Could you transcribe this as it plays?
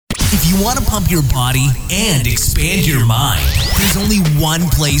If you want to pump your body and expand your mind, there's only one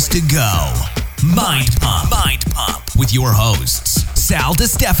place to go. Mind Pump. Mind Pump with your hosts, Sal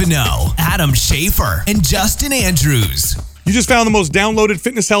DiStefano, Adam Schaefer, and Justin Andrews. You just found the most downloaded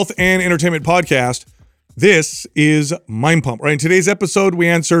fitness, health, and entertainment podcast. This is Mind Pump. Right, in today's episode, we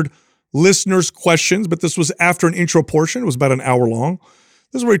answered listeners' questions, but this was after an intro portion. It was about an hour long.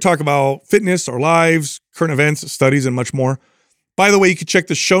 This is where we talk about fitness, our lives, current events, studies, and much more. By the way, you can check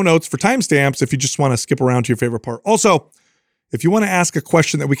the show notes for timestamps if you just want to skip around to your favorite part. Also, if you want to ask a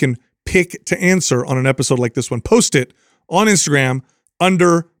question that we can pick to answer on an episode like this one, post it on Instagram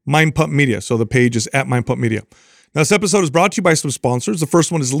under Mind Pump Media. So the page is at Mind Pump Media. Now, this episode is brought to you by some sponsors. The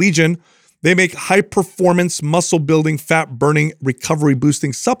first one is Legion. They make high-performance, muscle-building, fat-burning,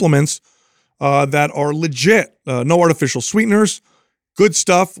 recovery-boosting supplements that are legit. No artificial sweeteners. Good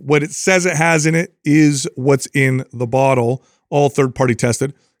stuff. What it says it has in it is what's in the bottle. All third-party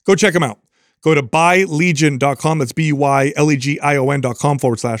tested. Go check them out. Go to buylegion.com. That's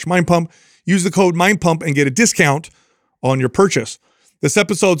BUYLEGION.com/mindpump. Use the code mindpump and get a discount on your purchase. This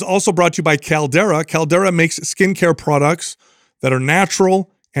episode's also brought to you by Caldera. Caldera makes skincare products that are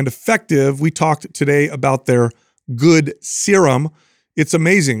natural and effective. We talked today about their good serum. It's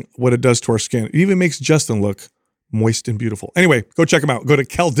amazing what it does to our skin. It even makes Justin look moist and beautiful. Anyway, go check them out. Go to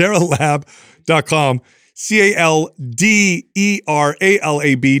calderalab.com.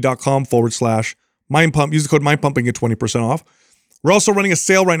 CALDERALAB.com/mind pump. Use the code mind pump and get 20% off. We're also running a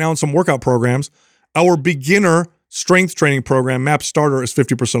sale right now on some workout programs. Our beginner strength training program, MAPS Starter, is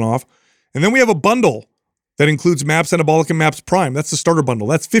 50% off. And then we have a bundle that includes MAPS Anabolic and MAPS Prime. That's the starter bundle.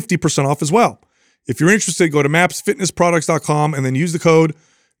 That's 50% off as well. If you're interested, go to mapsfitnessproducts.com and then use the code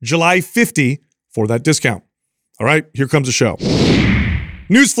July50 for that discount. All right, here comes the show.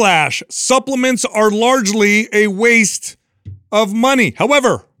 Newsflash, supplements are largely a waste of money.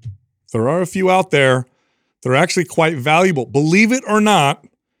 However, there are a few out there that are actually quite valuable. Believe it or not,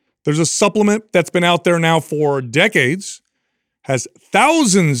 there's a supplement that's been out there now for decades, has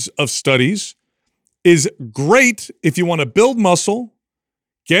thousands of studies, is great if you want to build muscle,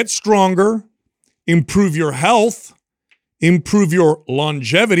 get stronger, improve your health, improve your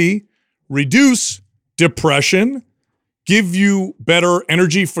longevity, reduce depression, give you better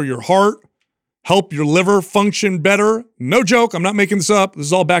energy for your heart, help your liver function better. No joke, I'm not making this up. This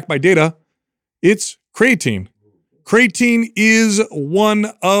is all backed by data. It's creatine. Creatine is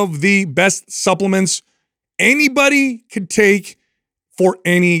one of the best supplements anybody could take for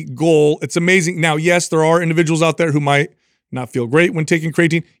any goal. It's amazing. Now, yes, there are individuals out there who might not feel great when taking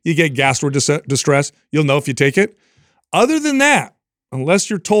creatine. You get gastro distress. You'll know if you take it. Other than that, unless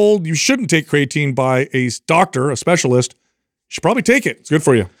you're told you shouldn't take creatine by a doctor, a specialist, you should probably take it. It's good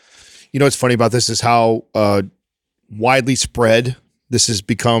for you. You know what's funny about this is how widely spread this has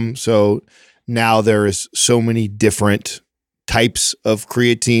become. So now there is so many different types of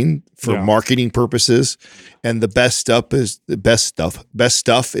creatine for marketing purposes, and the best stuff is the best stuff. Best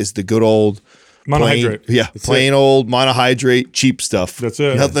stuff is the good old monohydrate. Plain old monohydrate, cheap stuff. That's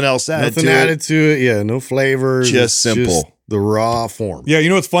it. Nothing else added Nothing added to it. Yeah, no flavors. Just simple. Just the raw form. Yeah, you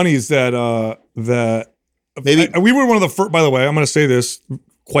know what's funny is that we were one of the first. By the way, I'm going to say this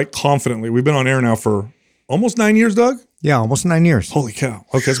quite confidently. We've been on air now for almost 9 years, Doug. Yeah, almost 9 years. Holy cow!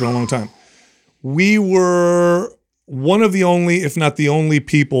 Okay, it's been a long time. We were one of the only, if not the only,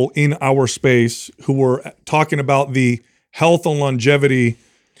 people in our space who were talking about the health and longevity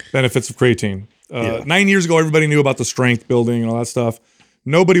benefits of creatine. 9 years ago, everybody knew about the strength building and all that stuff.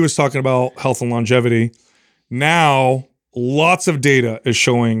 Nobody was talking about health and longevity. Now, lots of data is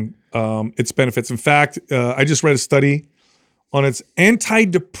showing its benefits. In fact, I just read a study on its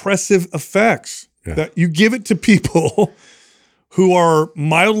antidepressive effects. That you give it to people who are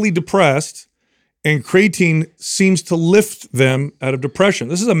mildly depressed, and creatine seems to lift them out of depression.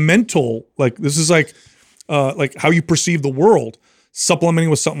 This is a mental, like how you perceive the world, supplementing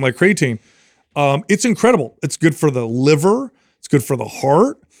with something like creatine. It's incredible. It's good for the liver. It's good for the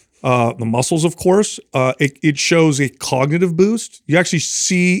heart, the muscles, of course. It shows a cognitive boost. You actually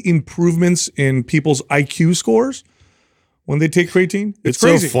see improvements in people's IQ scores when they take creatine. It's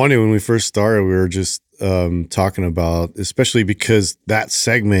crazy. So funny. When we first started, we were just talking about, especially because that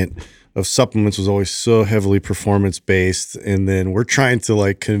segment of supplements was always so heavily performance based, and then we're trying to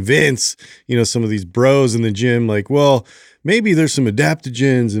like convince some of these bros in the gym, like, well, maybe there's some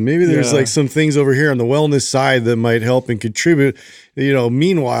adaptogens and maybe there's like some things over here on the wellness side that might help and contribute.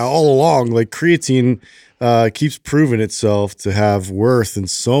 Meanwhile, all along, like creatine keeps proving itself to have worth in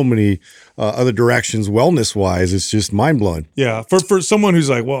so many other directions wellness wise. It's just mind blowing. Yeah. For someone who's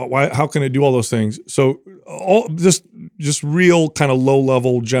like, well, how can it do all those things? So just real kind of low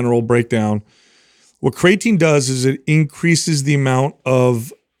level general breakdown. What creatine does is it increases the amount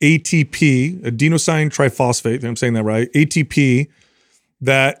of ATP, adenosine triphosphate, if I'm saying that right, ATP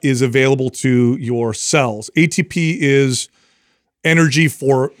that is available to your cells. ATP is energy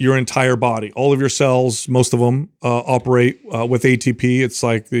for your entire body. All of your cells, most of them, operate with ATP. It's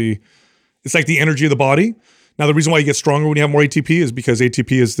like the energy of the body. Now, the reason why you get stronger when you have more ATP is because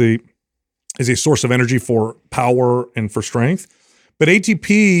ATP is a source of energy for power and for strength. But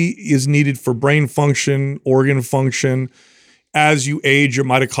ATP is needed for brain function, organ function. As you age, your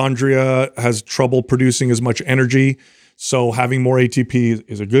mitochondria has trouble producing as much energy. So having more ATP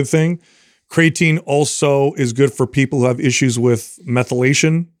is a good thing. Creatine also is good for people who have issues with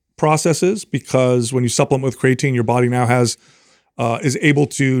methylation processes, because when you supplement with creatine, your body now is able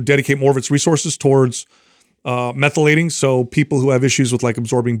to dedicate more of its resources towards methylating. So people who have issues with like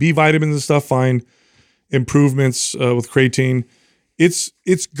absorbing B vitamins and stuff find improvements with creatine. It's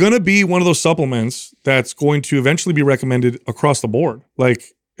going to be one of those supplements that's going to eventually be recommended across the board.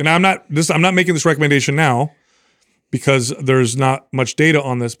 And I'm not making this recommendation now because there's not much data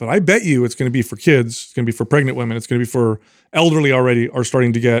on this, but I bet you it's going to be for kids. It's going to be for pregnant women. It's going to be for elderly already are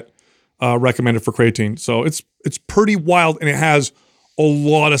starting to get recommended for creatine. So it's pretty wild, and it has a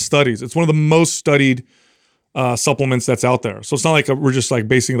lot of studies. It's one of the most studied supplements that's out there. So it's not like we're just like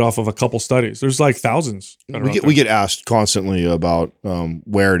basing it off of a couple studies. There's like thousands. We get asked constantly about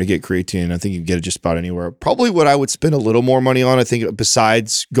where to get creatine. I think you can get it just about anywhere. Probably what I would spend a little more money on, I think,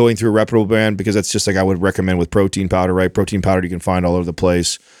 besides going through a reputable brand, because that's just like I would recommend with protein powder, right? Protein powder you can find all over the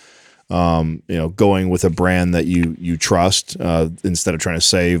place. Going with a brand that you trust instead of trying to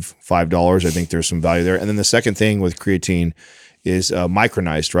save $5. I think there's some value there. And then the second thing with creatine is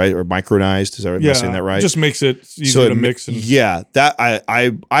micronized, right? Or micronized. Is that right? Am I saying that right? Just makes it easier to mix. That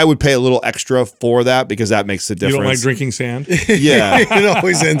I would pay a little extra for that, because that makes the difference. You don't like drinking sand? Yeah. It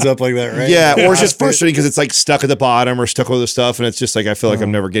always ends up like that, right? Yeah. Or it's just frustrating because it's like stuck at the bottom or stuck with the stuff, and it's just like I feel like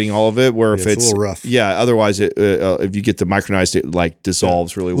I'm never getting all of it. Where if it's a little rough. Yeah. Otherwise, if you get the micronized, it like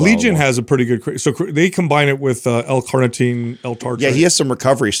dissolves really well. Legion has a pretty good. So they combine it with L-carnitine, L-tartrate. Yeah, he has some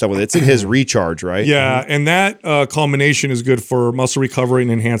recovery stuff with it. It's in his recharge, right? Yeah, and that combination is good for muscle recovery and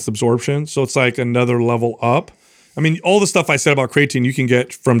enhanced absorption. So it's like another level up. I mean, all the stuff I said about creatine you can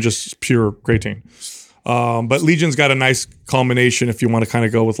get from just pure creatine. But Legion's got a nice combination if you want to kind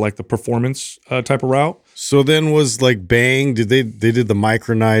of go with like the performance type of route. So then was like Bang, they did the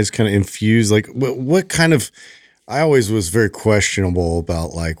micronized kind of infused, like what kind of, I always was very questionable about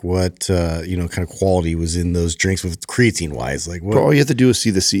like what, kind of quality was in those drinks with creatine wise. Like what? All you have to do is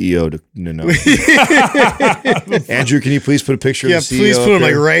see the CEO to know. Andrew, can you please put a picture of the CEO? Yeah, please put him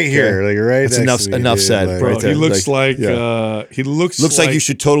like right here. Like right. That's enough said. Like, bro, right there. He looks he looks like you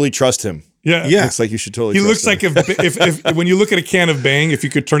should totally trust him. Yeah. Looks like you should totally trust him. He looks like if when you look at a can of Bang, if you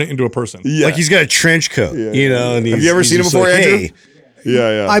could turn it into a person. Yeah. Like he's got a trench coat, And have you ever seen him before, Andrew? Hey.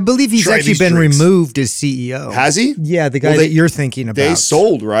 Yeah. I believe he's actually been removed as CEO. Has he? Yeah, the guy that you're thinking about. They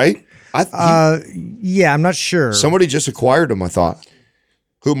sold, right? Yeah, I'm not sure. Somebody just acquired him, I thought.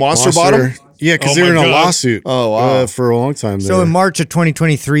 Who, Monster bought him? Yeah, because they were in a lawsuit for a long time. So in March of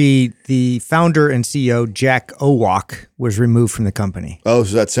 2023, the founder and CEO, Jack Owak, was removed from the company. Oh,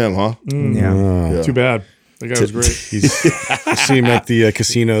 so that's him, huh? Yeah. Too bad. The guy was great. You see him at the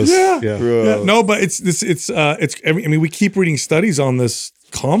casinos. Yeah. No, but I mean, we keep reading studies on this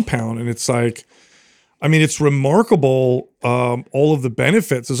compound, and it's like, I mean, it's remarkable. All of the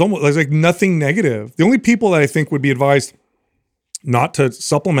benefits. There's almost like nothing negative. The only people that I think would be advised not to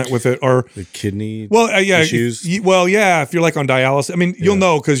supplement with it are the kidney. Issues. If you're like on dialysis, I mean, you'll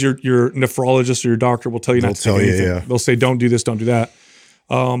know because your nephrologist or your doctor will tell you not to take anything. Yeah. They'll say, don't do this, don't do that.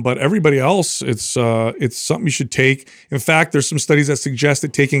 But everybody else, it's something you should take. In fact, there's some studies that suggest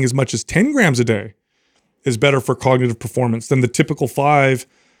that taking as much as 10 grams a day is better for cognitive performance than the typical 5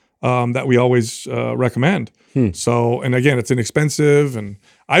 that we always recommend. So, and again, it's inexpensive, and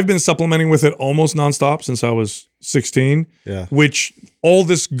I've been supplementing with it almost nonstop since I was 16. Yeah. Which all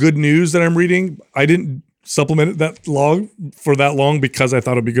this good news that I'm reading, I didn't supplement it that long because I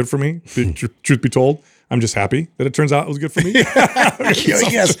thought it'd be good for me. Truth be told. I'm just happy that it turns out it was good for me.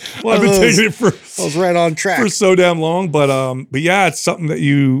 Yes. Well, I've been taking it I was right on track for so damn long. But yeah, it's something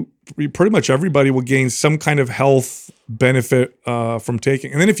that pretty much everybody will gain some kind of health benefit from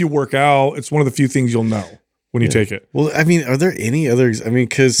taking. And then if you work out, it's one of the few things you'll know. when you take it. Well, I mean, are there any others? I mean,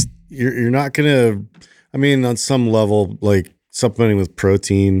 because you're not gonna. I mean, on some level, like supplementing with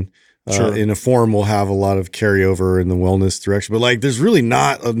protein. Sure. In a form will have a lot of carryover in the wellness direction, but like there's really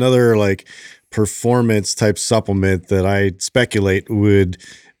not another like performance type supplement that I speculate would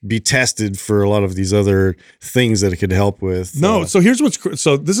be tested for a lot of these other things that it could help with. No, so here's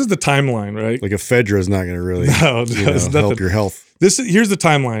so this is the timeline, right? Like Ephedra is not going to really help your health. Here's the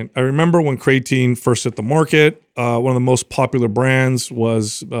timeline. I remember when creatine first hit the market. One of the most popular brands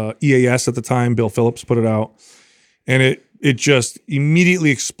was EAS at the time. Bill Phillips put it out, and it just immediately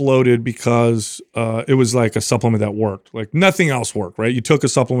exploded because it was like a supplement that worked. Like nothing else worked, right? You took a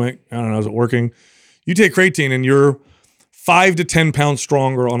supplement, I don't know, is it working? You take creatine and you're 5 to 10 pounds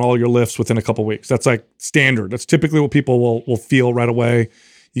stronger on all your lifts within a couple weeks. That's like standard. That's typically what people will feel right away.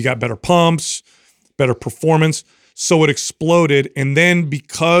 You got better pumps, better performance. So it exploded. And then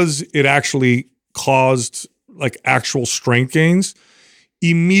because it actually caused like actual strength gains,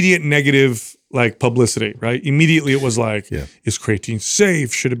 immediate negative like publicity, right? Immediately it was like, is creatine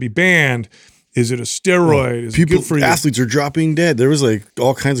safe? Should it be banned? Is it a steroid? Is it good for you? Athletes are dropping dead. There was like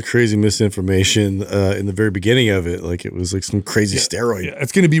all kinds of crazy misinformation in the very beginning of it. Like it was like some crazy steroid. Yeah,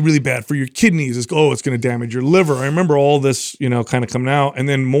 it's going to be really bad for your kidneys. It's going to damage your liver. I remember all this, kind of coming out. And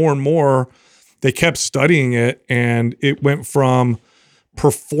then more and more, they kept studying it. And it went from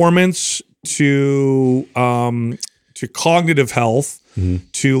performance to cognitive health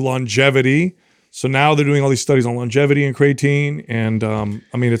to longevity. So now they're doing all these studies on longevity and creatine, and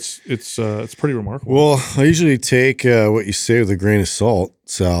I mean it's pretty remarkable. Well, I usually take what you say with a grain of salt,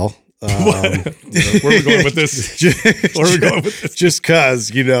 Sal. Where are we going with this? Just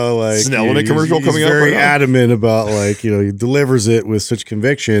because like Snell in a commercial coming up. Very adamant about he delivers it with such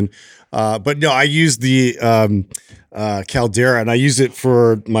conviction. But no, I use the Caldera, and I use it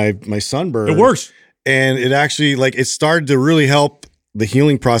for my sunburn. It works, and it actually it started to really help the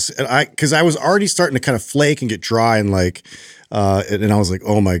healing process. And because I was already starting to kind of flake and get dry and and I was like,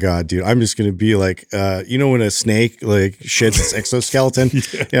 oh my God, dude, I'm just going to be like, when a snake sheds its exoskeleton.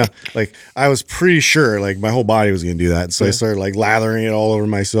 Yeah. I was pretty sure my whole body was going to do that. And so I started lathering it all over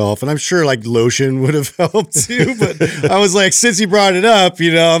myself, and I'm sure lotion would have helped too. But I was like, since he brought it up,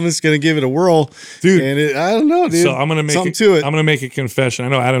 I'm just going to give it a whirl, dude. And I don't know, dude. So I'm going to make something to it. I'm going to make a confession. I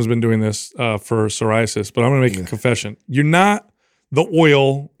know Adam's been doing this for psoriasis, but I'm going to make a confession. The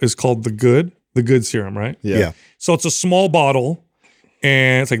oil is called the good serum, right? Yeah. So it's a small bottle,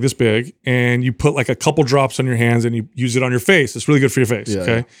 and it's like this big, and you put a couple drops on your hands, and you use it on your face. It's really good for your face,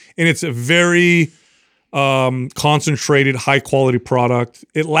 okay? Yeah. And it's a very concentrated, high quality product.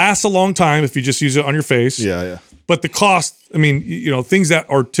 It lasts a long time if you just use it on your face. Yeah. But the cost, I mean, things that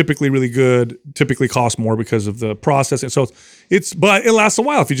are typically really good typically cost more because of the process. And so but it lasts a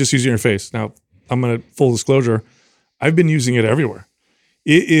while if you just use it on your face. Now, full disclosure, I've been using it everywhere.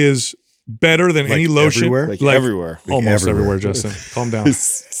 It is better than any lotion. Everywhere? Everywhere. Almost everywhere, Justin. Calm down.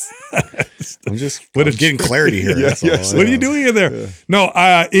 I'm getting clarity here. What are you doing in there? Yeah. No,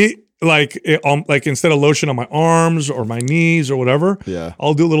 instead of lotion on my arms or my knees or whatever,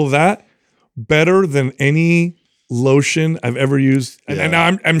 I'll do a little of that. Better than any lotion I've ever used. And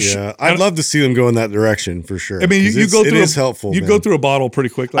I'm sure. I'd love to see them go in that direction for sure. I mean, you go through. It is helpful. You go through a bottle pretty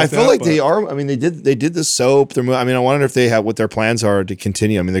quick. I feel like they are. I mean, they did the soap. I wonder if they have what their plans are to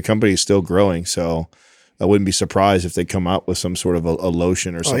continue. I mean, the company is still growing, so I wouldn't be surprised if they come out with some sort of a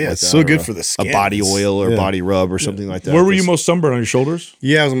lotion or something like that. It's so good for the skin. A body oil or body rub or something like that. Where were you most sunburned? On your shoulders?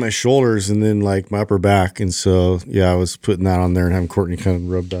 Yeah, it was on my shoulders and then my upper back. And so, I was putting that on there and having Courtney kind of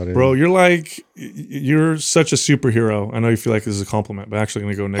rub that in. Bro, you're such a superhero. I know you feel like this is a compliment, but actually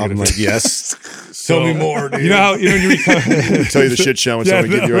going to go negative. I'm like, yes. Tell me more, dude. You know when you read tell you the shit show when someone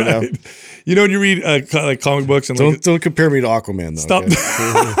give you right now. When you read comic books and don't compare me to Aquaman though. Stop.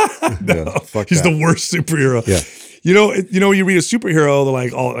 Okay? No, fuck he's that. the worst superhero. Yeah. When you read a superhero,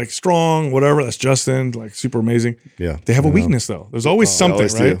 they're all strong, whatever. That's Justin, super amazing. Yeah. They have a weakness though. There's always something,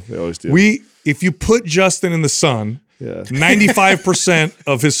 right? They always do. If you put Justin in the sun, 95%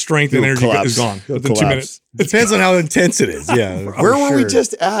 of his strength and energy is gone within 2 minutes. It depends on how intense it is. Yeah. Where were we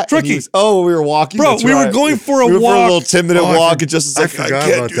just at? Tricky. We were walking. Bro, we were going for a walk. For a little 10-minute walk, and just like, I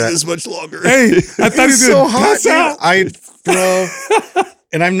can't do this much longer. Hey, I thought he was so hot. Bro,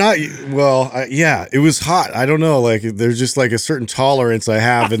 And I'm not, yeah, it was hot. I don't know. Like, there's just like a certain tolerance I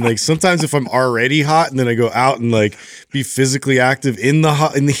have. And like, sometimes if I'm already hot and then I go out and like be physically active in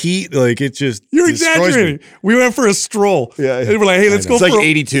the heat, like it just, You're destroys exaggerating. me. We went for a stroll. Yeah. And we're like, hey, let's go It's for like a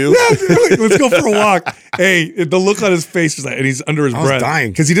 82. Yeah, let's go for a walk. Hey, the look on his face is like, and he's under his was breath.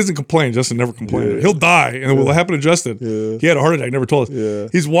 dying. Because he doesn't complain. Justin never complained. He'll die. And what happened to Justin? He had a heart attack, never told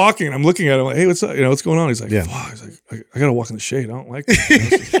us. He's walking. I'm looking at him like, hey, what's up? What's going on? He's like, fuck. He's like, I gotta walk in the shade. I don't like it.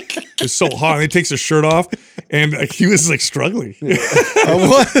 It's so hot. And he takes his shirt off, and like, he was like struggling.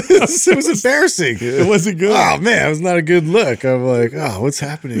 It was embarrassing. It wasn't good. Oh man, it was not a good look. I'm like, oh, what's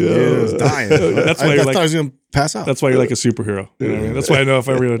happening? Dude? I was dying. That's why I you're thought like, I was gonna pass out. that's why you're like a superhero. You know what I mean? That's why I know if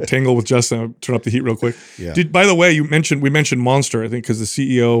I were to tangle with Justin, I'd turn up the heat real quick. Yeah. Dude, by the way, we mentioned Monster, I think, because the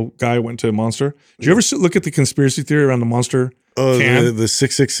CEO guy went to Monster. Did you ever look at the conspiracy theory around the Monster can? The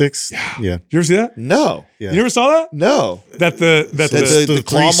 666. Yeah. Did you ever see that? No. Yeah. You never saw that? No. That The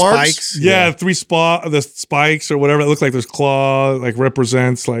claw three marks? spikes. the spikes or whatever that look like there's claw like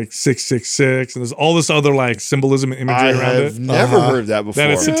represents like 666, and there's all this other like symbolism and imagery I around have it. never heard that before.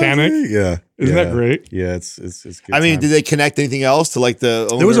 That it's satanic. Yeah. Isn't that great? Yeah, it's good. I mean, time. did they connect anything else to like the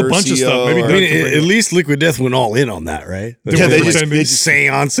owner, There was a bunch of CEO, stuff. Maybe or- I mean, at least Liquid Death went all in on that, right? Yeah, they just- pretending-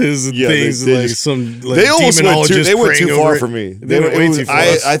 seances and Yeah, things, they like just- some like They almost went too. demonologists They went praying too over far it. for me. They went way too far.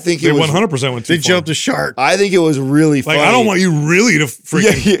 I think They it was. 100% went too They far. jumped the shark. I think it was really funny. Like, I don't want you really to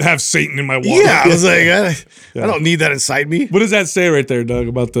freaking Yeah. have Satan in my water. Yeah, I was like, I don't need that inside me. What does that say right there, Doug,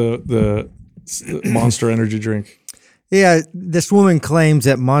 about the Monster energy drink? Yeah, this woman claims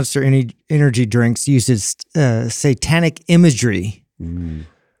that Monster energy drinks uses satanic imagery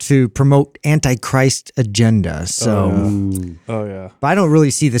to promote Antichrist agenda. So, Oh, yeah. but I don't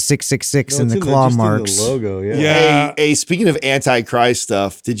really see the 666 and the claw marks. logo, yeah. Yeah. Hey, speaking of Antichrist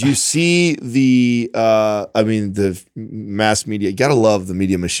stuff, did you see the mass media? You gotta love the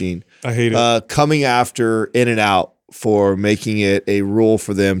media machine. I hate it. Coming after In-N-Out for making it a rule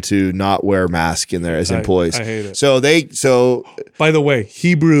for them to not wear masks in there as employees. I hate it. So By the way,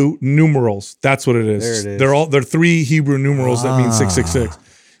 Hebrew numerals. That's what it is. There it is. They're 3 Hebrew numerals that mean 666.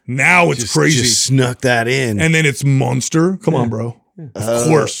 Now it's crazy. Just snuck that in. And then it's Monster. Come on, bro. Of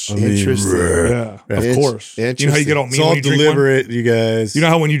course. interesting. Yeah, of course. You know how you get all mean It's all when you drink one? deliberate, you guys. You know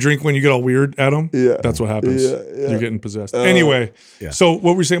how when you drink one, you get all weird, Adam? Yeah. That's what happens. Yeah. You're getting possessed. Anyway, so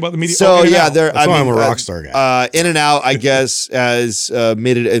what were you saying about the media? So In-N-Out. yeah, That's why I'm a rock star guy. In-N-Out, I guess, has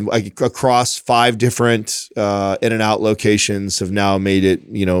made it across 5 different In-N-Out locations have now made it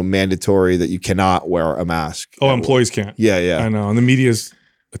mandatory that you cannot wear a mask. Oh, employees can't. Yeah. I know. And the media's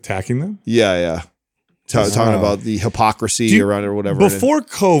attacking them. Yeah. Talking about the hypocrisy around it or whatever. Before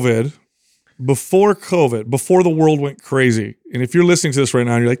COVID, before the world went crazy, and if you're listening to this right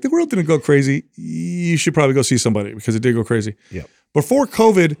now and you're like, the world didn't go crazy, you should probably go see somebody because it did go crazy. Yep. Before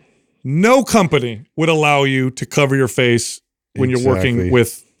COVID, no company would allow you to cover your face when you're working Exactly.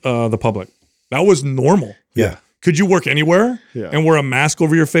 with the public. That was normal. Yeah. Could you work anywhere and wear a mask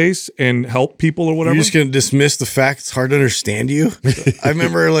over your face and help people or whatever? You're just gonna dismiss the fact it's hard to understand you. I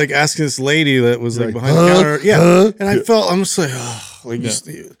remember like asking this lady that was like behind the counter, and I'm just like,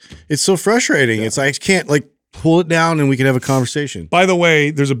 it's so frustrating. It's like I can't like pull it down and we can have a conversation. By the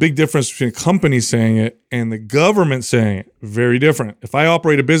way, there's a big difference between companies saying it and the government saying it. Very different. If I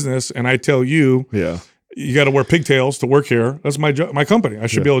operate a business and I tell you, you got to wear pigtails to work here, that's my company. I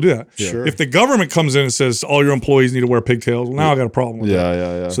should be able to do that. Sure. If the government comes in and says all your employees need to wear pigtails, well, now I got a problem with that.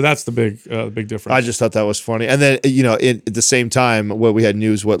 Yeah. So that's the big difference. I just thought that was funny. And then, at the same time, we had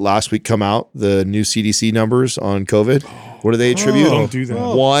news, last week come out, the new CDC numbers on COVID. What do they attribute? Don't do that.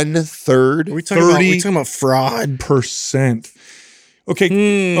 1/3. Are we talking about fraud? %.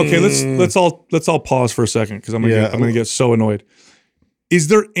 Okay. Let's all pause for a second because I'm gonna get so annoyed. Is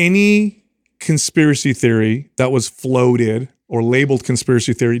there any conspiracy theory that was floated or labeled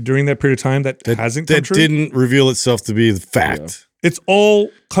conspiracy theory during that period of time that hasn't come true? Didn't reveal itself to be the fact? It's all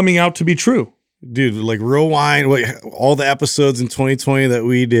coming out to be true. Dude, like rewind all the episodes in 2020 that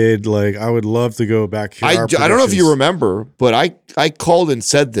we did. Like, I would love to go back here. I don't know if you remember, but I called and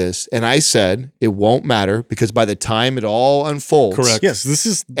said this, and I said it won't matter because by the time it all unfolds, Correct. Yes, this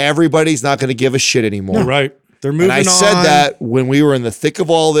is everybody's not going to give a shit anymore. You're right. they're moving And I on. said that when we were in the thick of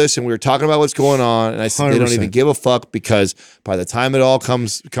all this and we were talking about what's going on, and I said they don't 100%. even give a fuck because by the time it all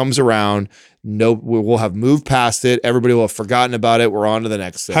comes around, we'll have moved past it. Everybody will have forgotten about it. We're on to the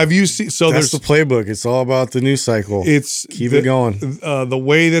next thing. Have you seen? So That's there's the playbook. It's all about the news cycle. it's Keep it going. The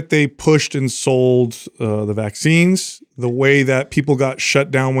way that they pushed and sold the vaccines, the way that people got shut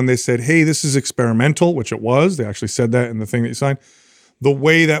down when they said, "Hey, this is experimental," which it was. They actually said that in the thing that you signed. The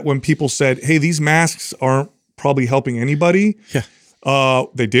way that when people said, "Hey, these masks aren't probably helping anybody,"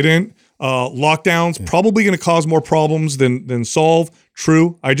 They didn't. Lockdowns probably going to cause more problems than solve.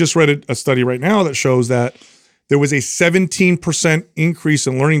 True. I just read a study right now that shows that there was a 17% increase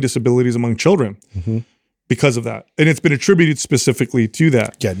in learning disabilities among children because of that. And it's been attributed specifically to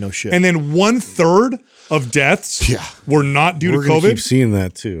that. Yeah, no shit. And then 1/3 of deaths were not due We're to gonna COVID. keep seeing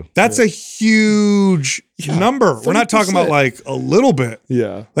that too. That's a huge number. We're not talking about like a little bit.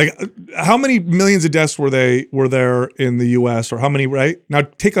 Yeah. Like how many millions of deaths were there in the US, or how many, right? Now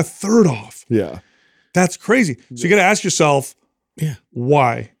take 1/3 off. Yeah. That's crazy. So you got to ask yourself,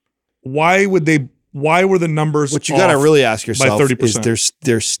 why? Why were the numbers What you got to off really ask yourself by is 30%?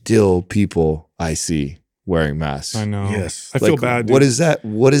 there's still people I see wearing masks. I know. Yes. I feel bad, dude. What is that?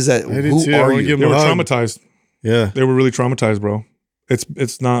 What is that? I do Who too. I are wanna you? give They them were a hug. traumatized. Yeah. They were really traumatized, bro.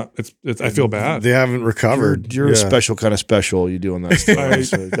 I feel bad. They haven't recovered. You're a special kind of special. You doing that stuff.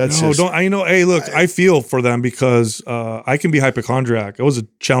 So that's just, Hey, look, I feel for them because I can be hypochondriac. It was a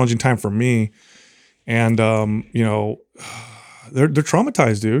challenging time for me, and they're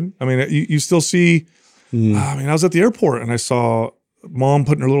traumatized, dude. I mean, you still see. I mean, I was at the airport and I saw mom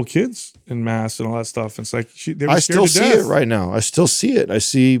putting her little kids in masks and all that stuff. It's like they were I scared still to see death. it right now. I still see it. I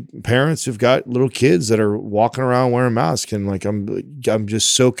see parents who've got little kids that are walking around wearing masks, and like I'm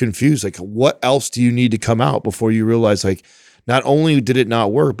just so confused. Like, what else do you need to come out before you realize, like, not only did it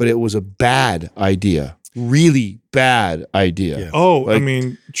not work, but it was a bad idea, really bad idea. Yeah. Oh, Like- I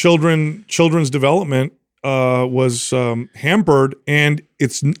mean, children's development was hampered, and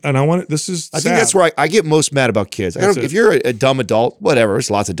this is I sad. think that's where I get most mad about kids. If you're a dumb adult, whatever, there's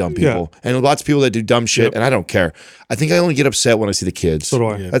lots of dumb people and lots of people that do dumb shit, and I don't care. I think I only get upset when I see the kids. So do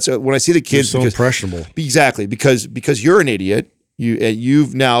I. Yeah. That's when I see the kids. They're so impressionable. Exactly, because you're an idiot.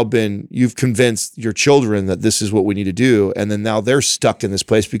 You've convinced your children that this is what we need to do, and then now they're stuck in this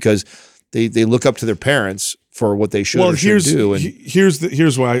place because they look up to their parents for what they should or shouldn't do. And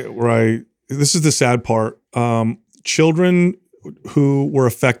here's where this is the sad part. Children who were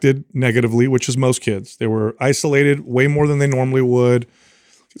affected negatively, which is most kids, they were isolated way more than they normally would.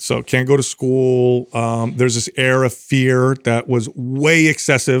 So can't go to school. There's this air of fear that was way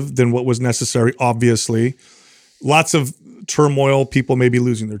excessive than what was necessary, obviously. Lots of turmoil, people may be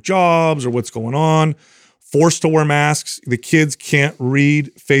losing their jobs or what's going on. Forced to wear masks. The kids can't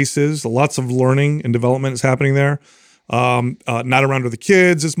read faces. Lots of learning and development is happening there. Not around with the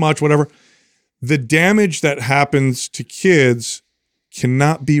kids as much, whatever. The damage that happens to kids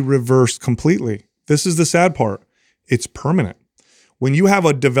cannot be reversed completely. This is the sad part. It's permanent. When you have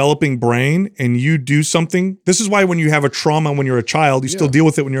a developing brain and you do something, this is why when you have a trauma when you're a child, you still deal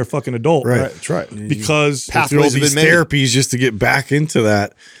with it when you're a fucking adult. Right. that's right. Because Through all Pathways have these been made. therapies just to get back into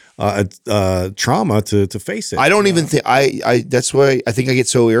that trauma to face it. I don't even think I that's why I think I get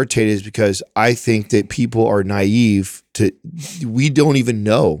so irritated, is because I think that people are naive we don't even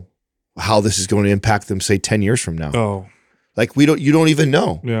know how this is going to impact them, say 10 years from now. Oh, Like you don't even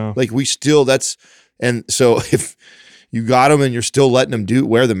know. yeah. Like and so if you got them and you're still letting them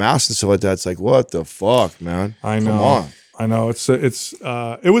wear the mask and stuff like that, it's like, what the fuck, man? I know. Come on. I know.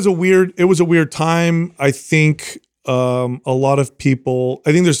 It was a weird time. I think a lot of people,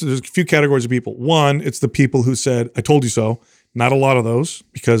 I think there's a few categories of people. One, it's the people who said, I told you so. Not a lot of those,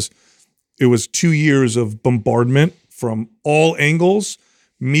 because it was 2 years of bombardment from all angles,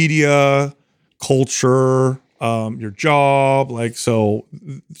 media, culture, your job, like, so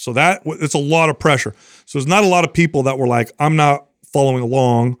that it's a lot of pressure. So there's not a lot of people that were like, I'm not following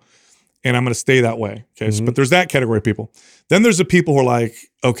along and I'm going to stay that way. Okay. So, but there's that category of people. Then there's the people who are like,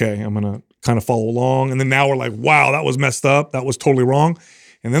 okay, I'm going to kind of follow along. And then now we're like, wow, that was messed up. That was totally wrong.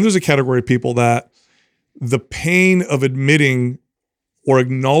 And then there's a category of people that the pain of admitting or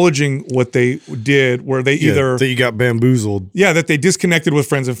acknowledging what they did, where they either that you got bamboozled. yeah, that they disconnected with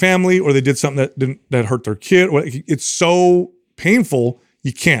friends and family, or they did something that hurt their kid. It's so painful,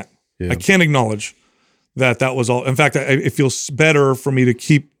 you can't. Yeah. I can't acknowledge that was all. In fact, it feels better for me to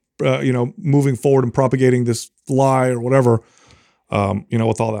keep, moving forward and propagating this lie or whatever,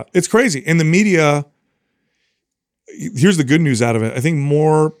 with all that. It's crazy. And the media, here's the good news out of it. I think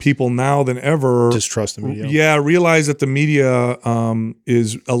more people now than ever Distrust the media. realize that the media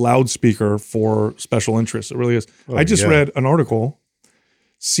is a loudspeaker for special interests. It really is. I just read an article.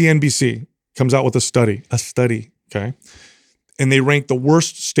 CNBC comes out with a study, okay? And they rank the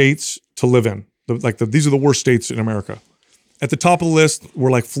worst states to live in. These are the worst states in America. At the top of the list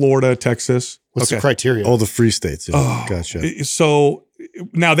were like Florida, Texas. What's the criteria? All the free states. Yeah. Gotcha. So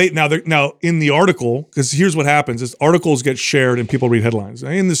now in the article, because here's what happens: is articles get shared and people read headlines.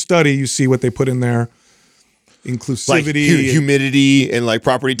 In the study, you see what they put in there. inclusivity, humidity, and like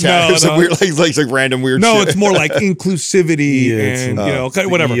property tax. No. Weird, like random weird. No, shit. it's more like inclusivity and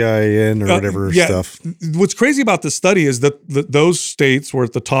whatever EIN or whatever stuff. What's crazy about this study is that those states were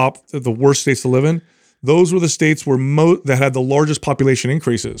at the top, the worst states to live in. Those were the states where that had the largest population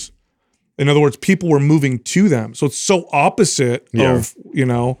increases. In other words, people were moving to them. So it's so opposite of,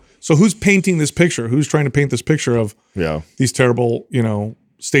 so who's painting this picture? Who's trying to paint this picture of these terrible,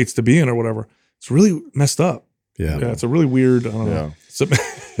 states to be in or whatever? It's really messed up. Yeah. It's a really weird, I don't know.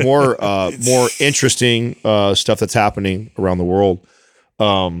 More interesting stuff that's happening around the world.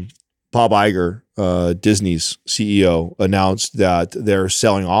 Bob Iger, Disney's CEO, announced that they're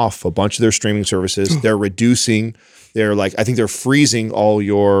selling off a bunch of their streaming services. They're reducing. I think they're freezing all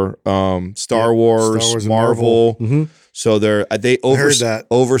your Star Wars, Marvel. Mm-hmm. So they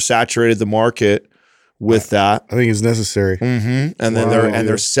oversaturated the market with that. I think it's necessary. Mm-hmm. And then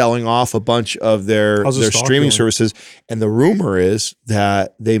they're selling off a bunch of their streaming services. And the rumor is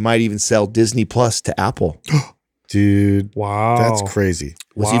that they might even sell Disney Plus to Apple. Dude, wow, that's crazy.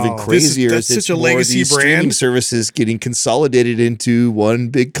 What's even crazier is it's such a legacy brand. Streaming services getting consolidated into one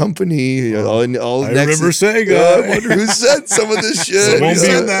big company. I remember saying I wonder who said some of this shit.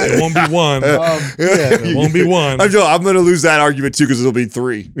 It won't be one. It won't be one. I'm going to lose that argument too because it'll be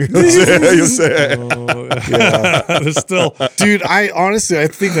 3. You'll say. Still, dude. I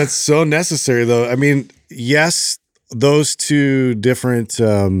think that's so necessary though. I mean, yes. Those two different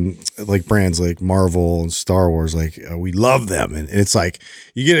like brands like Marvel and Star Wars, we love them, and it's like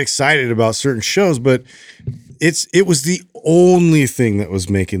you get excited about certain shows, but it was the only thing that was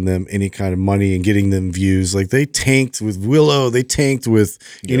making them any kind of money and getting them views. Like they tanked with Willow, they tanked with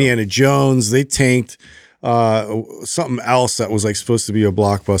Indiana Jones, they tanked something else that was like supposed to be a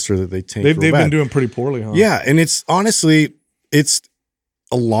blockbuster that they tanked. They've been doing pretty poorly, huh? Yeah, and it's honestly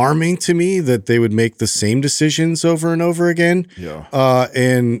alarming to me that they would make the same decisions over and over again. Yeah.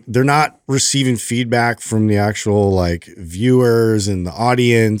 And they're not receiving feedback from the actual like viewers and the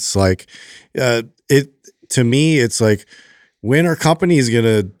audience. Like to me, it's like, when are companies going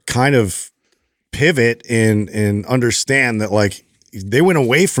to kind of pivot and understand that like they went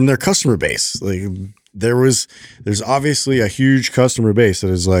away from their customer base? Like there's obviously a huge customer base that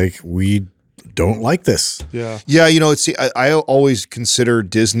is like, we don't like this. Yeah. I always consider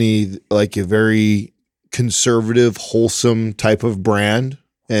Disney like a very conservative, wholesome type of brand,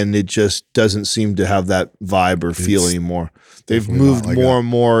 and it just doesn't seem to have that vibe or feel anymore. They've moved more and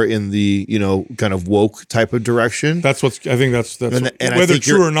more in the kind of woke type of direction. I think that's whether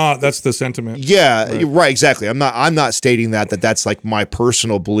true or not, that's the sentiment. Yeah, right, exactly. I'm not stating that's like my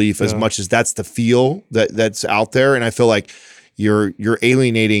personal belief as much as that's the feel that's out there, and I feel like you're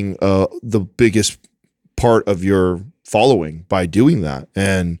alienating the biggest part of your following by doing that.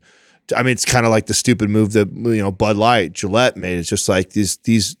 And I mean, it's kind of like the stupid move that Bud Light, Gillette made. It's just like this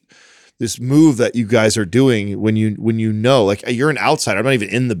move that you guys are doing when you know, like, you're an outsider. I'm not even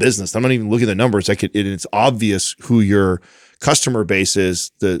in the business. I'm not even looking at the numbers. It's obvious who your customer base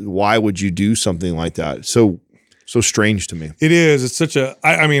is. Why would you do something like that? So strange to me. It is. It's such a.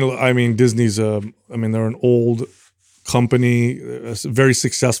 I mean, Disney's they're an old company, a very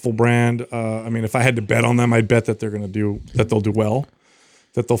successful brand. If I had to bet on them, I'd bet that they'll do well,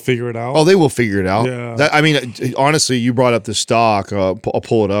 that they'll figure it out. Oh, they will figure it out. Yeah. Honestly, you brought up the stock. I'll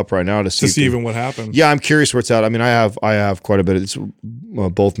pull it up right now to see even what happened. Yeah, I'm curious where it's at. I mean, I have quite a bit. It's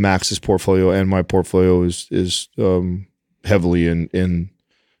both Max's portfolio and my portfolio is heavily in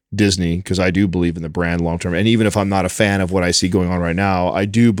Disney, because I do believe in the brand long term. And even if I'm not a fan of what I see going on right now, I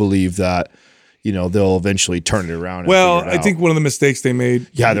do believe that they'll eventually turn it around. Well, I think one of the mistakes they made.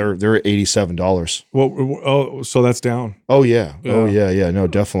 Yeah, they're at $87. Well, so that's down. Oh yeah. Oh yeah. No,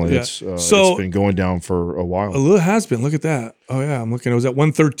 definitely. Yeah. It's been going down for a while. It has been. Look at that. Oh yeah, I'm looking. It was at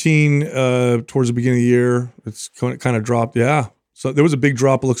 113 towards the beginning of the year. It's kind of dropped. Yeah. So there was a big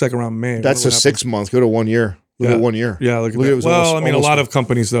drop. It looks like around May. That's a 6 month. Go to 1 year. Look at 1 year. Yeah. Look at that. Well, a lot of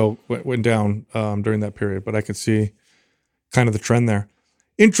companies though went down during that period, but I could see kind of the trend there.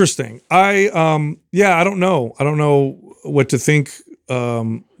 Interesting. I don't know. I don't know what to think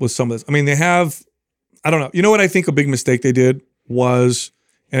with some of this. I mean, I don't know. You know what I think a big mistake they did was,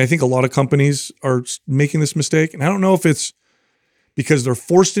 and I think a lot of companies are making this mistake, and I don't know if it's because they're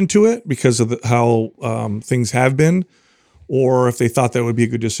forced into it because of how things have been, or if they thought that would be a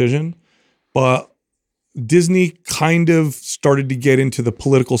good decision. But Disney kind of started to get into the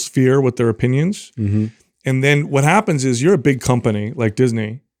political sphere with their opinions. Mm-hmm. And then what happens is you're a big company like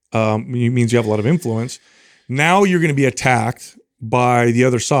Disney. It means you have a lot of influence. Now you're going to be attacked by the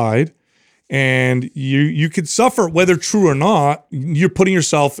other side, and you could suffer, whether true or not. You're putting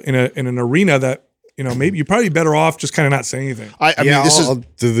yourself in an arena that maybe you're probably better off just kind of not saying anything. I mean, this is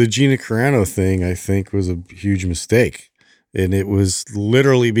the Gina Carano thing. I think was a huge mistake, and it was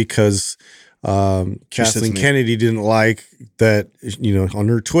literally because Kathleen Kennedy didn't like that. On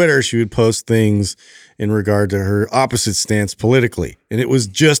her Twitter, she would post things in regard to her opposite stance politically, and it was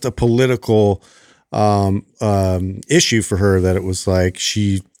just a political issue for her. That it was like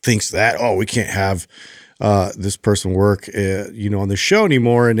she thinks that we can't have this person work, on the show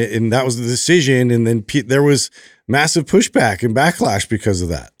anymore, and that was the decision. And then there was massive pushback and backlash because of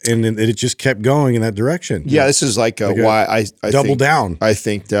that, and it just kept going in that direction. Yeah, this is like why I double down. I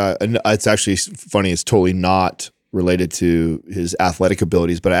think that it's actually funny. It's totally not related to his athletic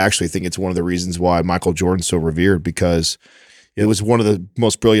abilities, but I actually think it's one of the reasons why Michael Jordan's so revered, because it was one of the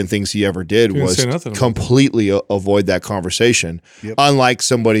most brilliant things he ever did was completely avoid that conversation. Yep. Unlike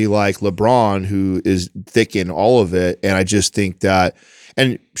somebody like LeBron, who is thick in all of it. And I just think that,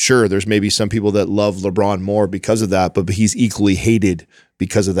 and sure, there's maybe some people that love LeBron more because of that, but he's equally hated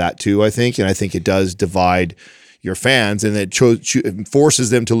because of that too, I think. And I think it does divide your fans, and it forces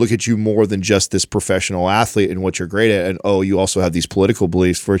them to look at you more than just this professional athlete and what you're great at. And you also have these political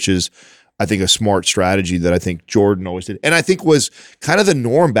beliefs, which is, I think, a smart strategy that I think Jordan always did, and I think was kind of the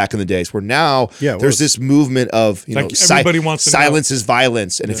norm back in the days. Where now there's this movement of everybody wants to silence is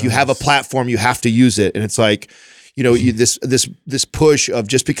violence, and if you have a platform, you have to use it. And it's like this push of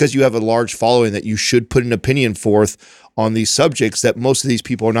just because you have a large following that you should put an opinion forth on these subjects that most of these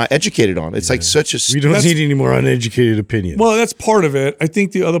people are not educated on. It's like such a we don't need any more uneducated opinions. Well, that's part of it. I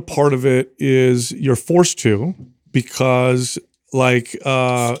think the other part of it is you're forced to, because like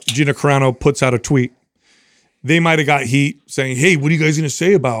Gina Carano puts out a tweet. They might have got heat saying, hey, what are you guys going to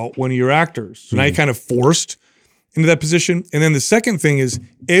say about one of your actors? So now you're kind of forced into that position. And then the second thing is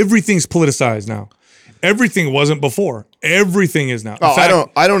everything's politicized now. Everything wasn't before. Everything is now. In fact,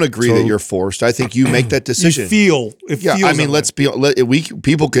 I don't agree that you're forced. I think you make that decision. It feels I mean,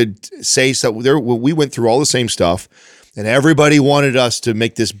 people could say so. We went through all the same stuff, and everybody wanted us to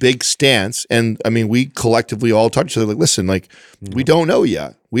make this big stance. And I mean, we collectively all talked to each other like, listen, we don't know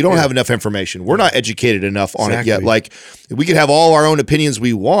yet. We don't have enough information. We're not educated enough on it yet. Like, we can have all our own opinions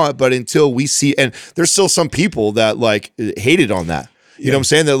we want, but until we see, and there's still some people that hated on that. You know what I'm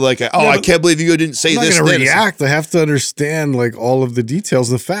saying? They're I can't believe you didn't say this. I'm not going to react. I have to understand all of the details,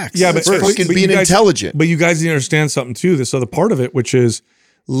 the facts. Yeah, but being intelligent. But you guys need to understand something too. This other part of it, which is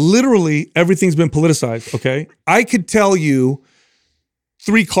literally everything's been politicized. Okay, I could tell you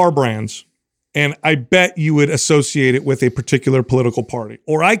 3 car brands, and I bet you would associate it with a particular political party.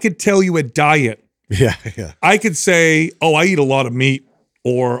 Or I could tell you a diet. Yeah. I could say, I eat a lot of meat,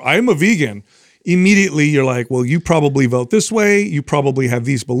 or I'm a vegan. Immediately you're like, well, you probably vote this way. You probably have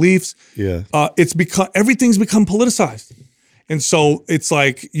these beliefs. Yeah. It's because everything's become politicized. And so it's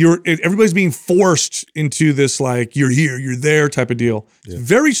like everybody's being forced into this, you're here, you're there type of deal. It's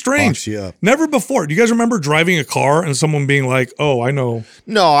very strange. Box you up. Never before. Do you guys remember driving a car and someone being like, oh, I know.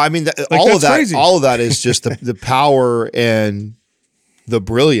 No, I mean, all of that is just the power and the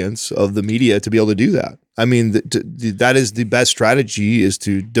brilliance of the media to be able to do that. I mean, that is the best strategy, is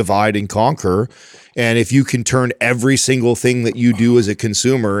to divide and conquer. And if you can turn every single thing that you do as a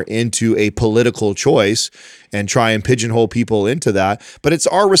consumer into a political choice and try and pigeonhole people into that, but it's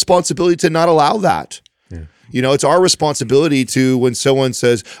our responsibility to not allow that. It's our responsibility to, when someone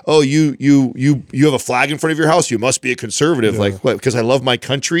says, "Oh, you have a flag in front of your house, you must be a conservative." Like, what? Because I love my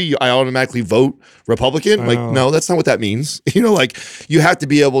country, I automatically vote Republican. No, that's not what that means. You have to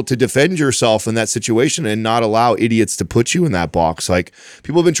be able to defend yourself in that situation and not allow idiots to put you in that box. Like,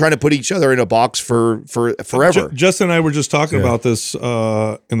 people have been trying to put each other in a box for forever. Justin and I were just talking about this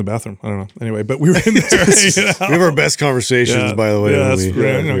in the bathroom. I don't know. Anyway, but we were in there. We have our best conversations, by the way. Yeah, that's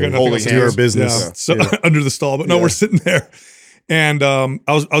great. Holding hands. Do our business. Yeah. So under the stall, but no, we're sitting there, and I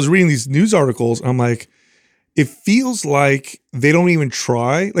was reading these news articles, and I'm like, it feels like they don't even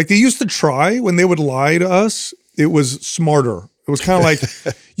try. Like, they used to try when they would lie to us. It was smarter. It was kind of like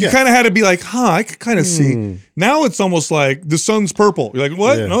you kind of had to be like, I could kind of see. Now it's almost like the sun's purple. You're like,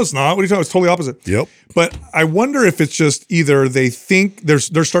 what? No, it's not. What are you talking about? It's totally opposite. Yep. But I wonder if it's just either they think they're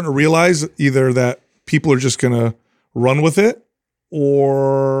starting to realize either that people are just gonna run with it,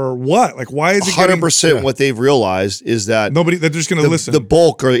 or what? Like, why is it 100%? What they've realized is that they're just going to listen. The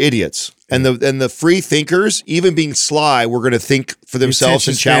bulk are idiots. And the free thinkers, even being sly, we're going to think for themselves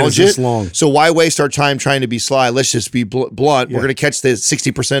and challenge it. So why waste our time trying to be sly? Let's just be blunt. We're going to catch the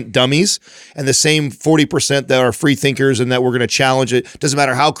 60% dummies and the same 40% that are free thinkers and that we're going to challenge it. Doesn't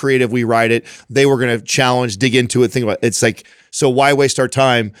matter how creative we write it. They were going to challenge, dig into it, think about it. It's like, so why waste our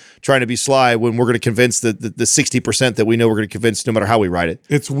time trying to be sly when we're going to convince the 60% that we know we're going to convince no matter how we write it?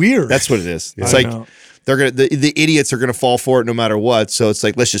 It's weird. That's what it is. It's like they're gonna the idiots are gonna fall for it no matter what. So it's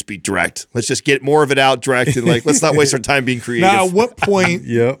like, let's just be direct. Let's just get more of it out direct and like let's not waste our time being creative. Now, at what point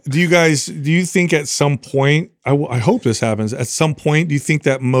do you think at some point, I hope this happens, at some point, do you think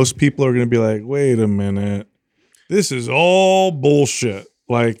that most people are gonna be like, wait a minute, this is all bullshit?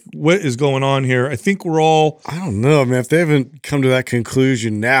 Like, what is going on here? I think we're all. I don't know, man. If they haven't come to that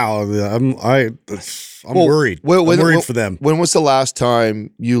conclusion now, I'm worried. I'm worried for them. When was the last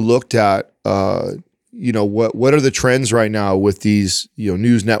time you looked at, what are the trends right now with these,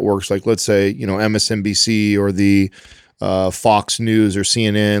 news networks? Like, let's say, MSNBC or the Fox News or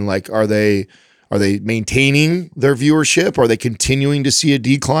CNN. Like, are they maintaining their viewership? Are they continuing to see a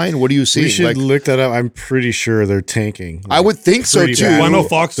decline? What do you see? We should look that up. I'm pretty sure they're tanking. I would think so too. Well, I know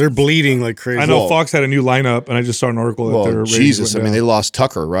Fox. They're bleeding like crazy. I know Fox had a new lineup, and I just saw an article that they're Jesus. I mean, they lost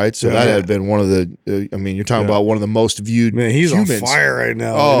Tucker, right? So that had been one of the. You're talking about one of the most viewed. Man, he's humans. on fire right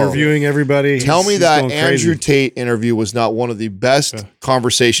now, interviewing everybody. Tell me that Andrew Tate interview was not one of the best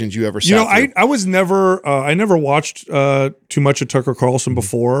conversations you ever sat through. I was never. I never watched too much of Tucker Carlson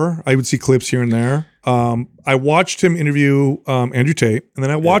before. I would see clips here and there. I watched him interview Andrew Tate, and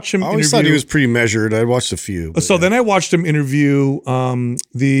then I watched him. I always thought he was pretty measured. I watched a few. So then I watched him interview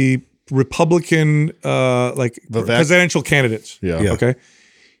the Republican presidential candidates. Yeah. Okay.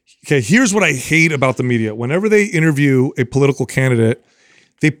 Here's what I hate about the media. Whenever they interview a political candidate,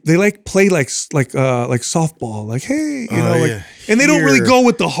 they like play like softball, like, hey, and they don't really go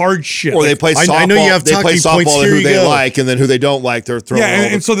with the hard shit. Or they play softball. I know you have talking points here. Who they like, and then who they don't like, they're throwing.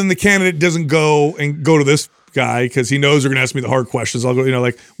 Yeah, and so then the candidate doesn't go to this guy because he knows they're going to ask me the hard questions. I'll go,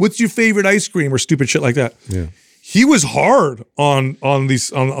 like, what's your favorite ice cream or stupid shit like that. Yeah. He was hard on some of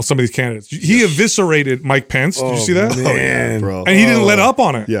these candidates. He eviscerated Mike Pence. Did you see that? Man, bro. And he didn't let up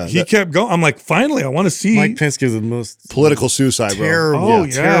on it. Yeah, he kept going. I'm like, finally, I want to see. Mike Pence gives the most political suicide, bro. Terrible,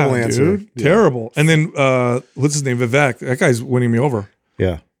 terrible answer. Dude. Yeah. Terrible. And then what's his name? Vivek. That guy's winning me over.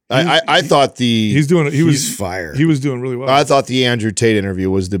 Yeah. I thought he's fire. He was doing really well. I thought the Andrew Tate interview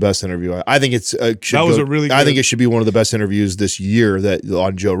was the best interview. I think I think it should be one of the best interviews this year that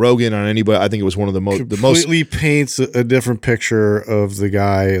on Joe Rogan, on anybody. I think it was one of the most completely paints a different picture of the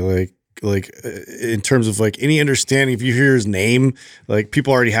guy. Like in terms of like any understanding, if you hear his name, like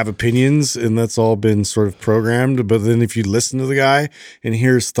people already have opinions and that's all been sort of programmed. But then if you listen to the guy and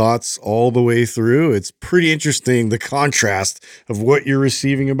hear his thoughts all the way through, it's pretty interesting. The contrast of what you're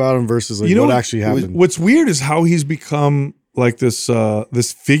receiving about him versus what actually happened. What's weird is how he's become like this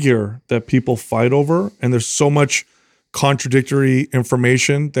figure that people fight over. And there's so much contradictory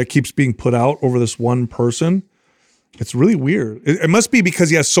information that keeps being put out over this one person. It's really weird. It must be because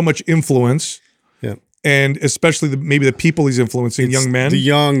he has so much influence. Yeah. And especially maybe the people he's influencing, young men. The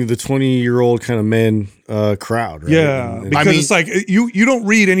 20-year-old kind of men crowd, right? Yeah. Because it's like you don't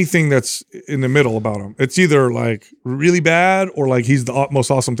read anything that's in the middle about him. It's either like really bad or like he's the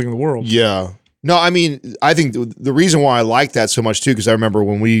most awesome thing in the world. Yeah. No, I mean, I think the reason why I like that so much too, because I remember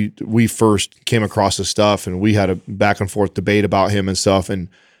when we first came across this stuff and we had a back and forth debate about him and stuff. And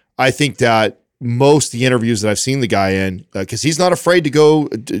I think that most of the interviews that I've seen the guy in, because he's not afraid to go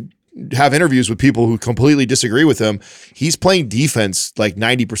have interviews with people who completely disagree with him. He's playing defense like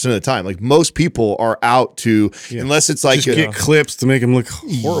 90% of the time. Like most people are out to, unless it's like just get clips to make him look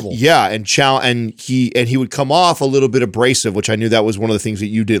horrible. Yeah, and he would come off a little bit abrasive, which I knew that was one of the things that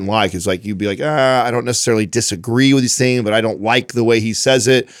you didn't like. Is like you'd be like, I don't necessarily disagree with his thing, but I don't like the way he says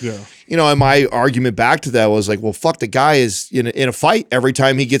it. Yeah. And my argument back to that was like, well, fuck, the guy is in a fight every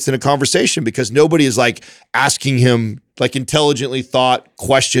time he gets in a conversation because nobody is like asking him like intelligently thought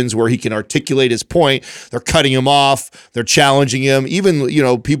questions where he can articulate his point. They're cutting him off. They're challenging him.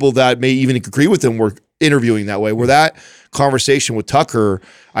 Even, people that may even agree with him were interviewing that way. Where that conversation with Tucker,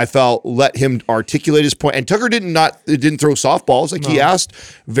 I felt let him articulate his point. And Tucker didn't throw softballs. Like he asked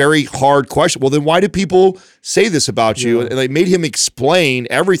very hard questions. Well, then why did people say this about you? And they made him explain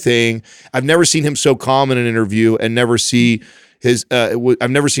everything. I've never seen him so calm in an interview and never see his I've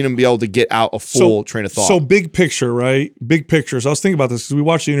never seen him be able to get out a full train of thought. So big picture, right? Big picture. So I was thinking about this because we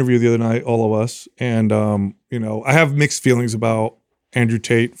watched the interview the other night, all of us, and I have mixed feelings about Andrew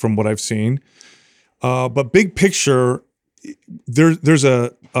Tate from what I've seen. But big picture, there's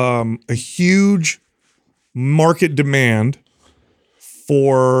a huge market demand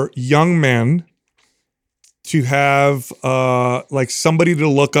for young men to have like somebody to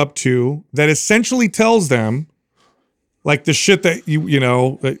look up to that essentially tells them like the shit that you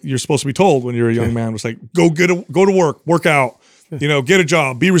know that you're supposed to be told when you're a young man was like go to work out, you know, get a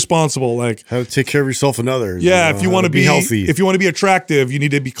job, be responsible, like how to take care of yourself and others. Yeah, you know, if you want to be healthy, if you want to be attractive, you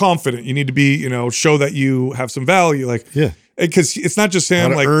need to be confident. You need to be, you know, show that you have some value. Like because it's not just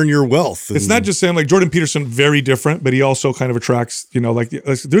him. Like earn your wealth. It's not just him. Like Jordan Peterson, very different, but he also kind of attracts. You know, like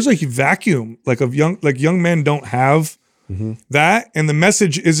there's a vacuum like of young men don't have that, and the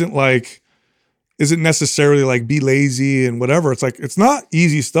message isn't necessarily like be lazy and whatever. It's like it's not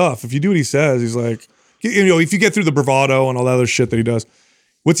easy stuff. If you do what he says, he's like, you know, if you get through the bravado and all that other shit that he does.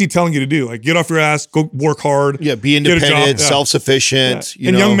 What's he telling you to do? Like, get off your ass, go work hard. Yeah, be independent, self-sufficient. Yeah.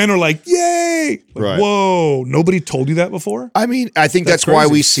 And young men are like, yay! Like, right. Whoa, nobody told you that before? I mean, I think that's why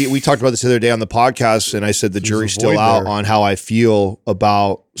we talked about this the other day on the podcast, and I said the jury's still out on how I feel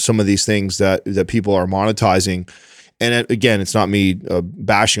about some of these things that people are monetizing. And again, it's not me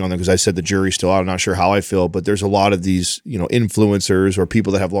bashing on them because I said the jury's still out. I'm not sure how I feel, but there's a lot of these, you know, influencers or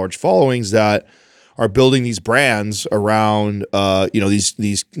people that have large followings that are building these brands around, you know,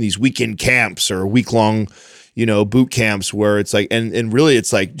 these weekend camps or week-long, you know, boot camps where it's like, and really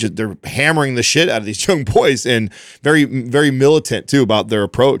it's like just, they're hammering the shit out of these young boys and very, very militant too about their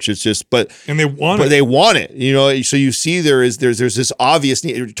approach. It's just, and they want it. But they want it, you know. So you see, there's this obvious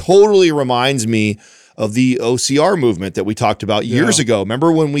need. It totally reminds me of the OCR movement that we talked about years ago.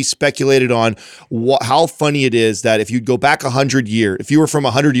 Remember when we speculated on how funny it is that if you go back 100 years, if you were from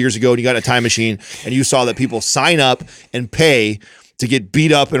 100 years ago and you got a time machine and you saw that people sign up and pay to get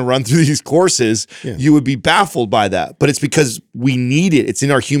beat up and run through these courses, you would be baffled by that. But it's because we need it. It's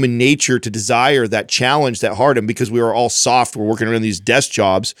in our human nature to desire that challenge, that hard. And because we are all soft, we're working around these desk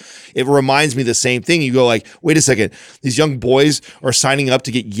jobs. It reminds me the same thing. You go like, wait a second, these young boys are signing up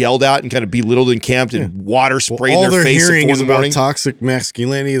to get yelled at and kind of belittled and camped and water sprayed in their face. All they're hearing is about morning. Toxic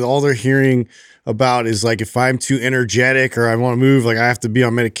masculinity. All they're hearing about is like, if I'm too energetic or I want to move, like I have to be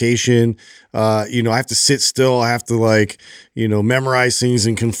on medication. You know, I have to sit still. I have to like, you know, memorize things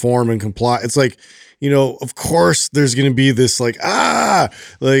and conform and comply. It's like, you know, of course there's going to be this like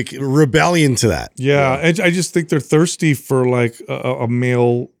rebellion to that. Yeah. I just think they're thirsty for like a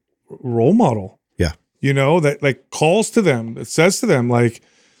male role model. Yeah. You know, that like calls to them, that says to them like,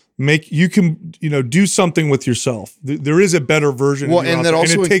 you can, you know, do something with yourself. There is a better version. Well, and that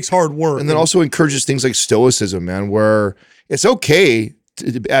also and it takes hard work. And then also encourages things like stoicism, man, where it's okay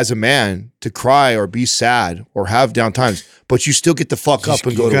as a man to cry or be sad or have down times, but you still get the fuck up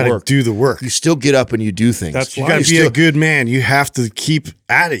and go to work. Do the work. You still get up and you do things. That's you got to be a good man. You have to keep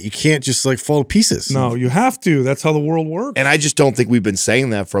at it. You can't just like fall to pieces. No, you have to. That's how the world works. And I just don't think we've been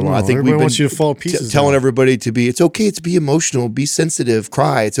saying that for a long. I think everybody we've been wants you to fall to pieces. Telling everybody to be. It's okay to be emotional, be sensitive,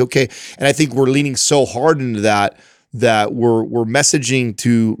 cry. It's okay. And I think we're leaning so hard into that we're messaging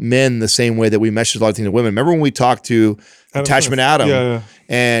to men the same way that we message a lot of things to women. Remember when we talked to Attachment Adam,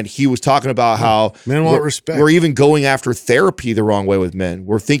 and he was talking about how men want respect. We're even going after therapy the wrong way with men.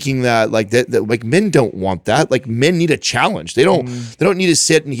 We're thinking that like that like men don't want that. Like men need a challenge. They don't need to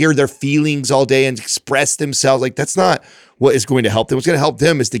sit and hear their feelings all day and express themselves. Like that's not what is going to help them. What's going to help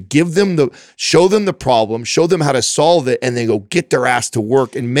them is to show them the problem, show them how to solve it, and then go get their ass to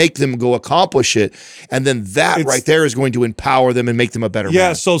work and make them go accomplish it. And then that right there is going to empower them and make them a better man.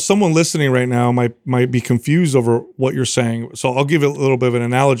 Yeah, so someone listening right now might be confused over what you're saying. So I'll give it a little bit of an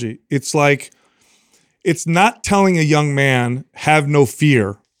analogy. It's like, it's not telling a young man, have no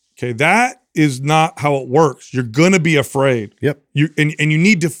fear. Okay, that is not how it works. You're going to be afraid. Yep. And you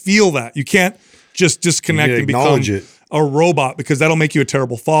need to feel that. You can't just disconnect and become a robot, because that'll make you a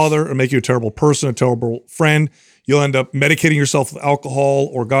terrible father or make you a terrible person, a terrible friend. You'll end up medicating yourself with alcohol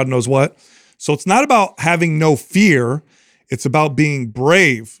or God knows what. So it's not about having no fear. It's about being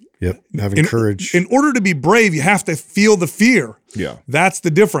brave. Yep, having courage. In order to be brave, you have to feel the fear. Yeah. That's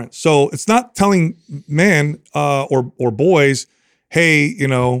the difference. So it's not telling men or boys, hey, you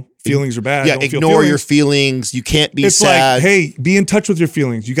know, feelings are bad. Yeah, ignore your feelings. You can't be sad. It's like, hey, be in touch with your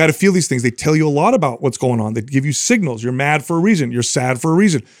feelings. You got to feel these things. They tell you a lot about what's going on. They give you signals. You're mad for a reason. You're sad for a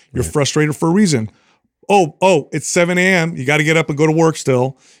reason. You're frustrated for a reason. Oh, it's 7 a.m. You got to get up and go to work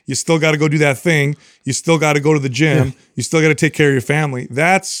still. You still got to go do that thing. You still got to go to the gym. Yeah. You still got to take care of your family.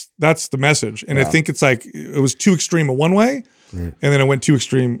 That's the message. And I think it's like, it was too extreme in one way. And then it went too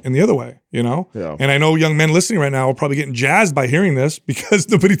extreme in the other way, you know? Yeah. And I know young men listening right now are probably getting jazzed by hearing this because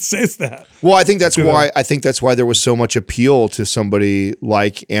nobody says that. Well, I think that's why there was so much appeal to somebody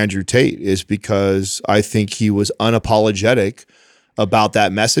like Andrew Tate, is because I think he was unapologetic about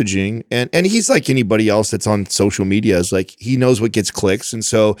that messaging. And he's like anybody else that's on social media, is like, he knows what gets clicks. And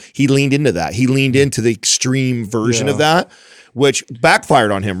so he leaned into that. He leaned into the extreme version of that, which backfired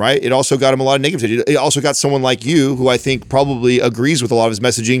on him, right? It also got him a lot of negativity. It also got someone like you, who I think probably agrees with a lot of his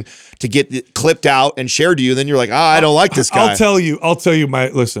messaging, to get it clipped out and shared to you. Then you're like, I don't like this guy. I'll tell you,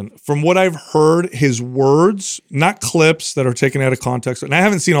 listen, from what I've heard, his words, not clips that are taken out of context, and I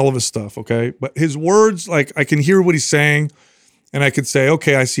haven't seen all of his stuff, okay? But his words, like, I can hear what he's saying, and I could say,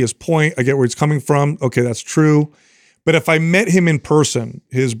 okay, I see his point. I get where he's coming from. Okay, that's true. But if I met him in person,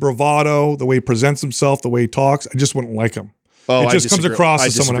 his bravado, the way he presents himself, the way he talks, I just wouldn't like him. Oh, it just comes across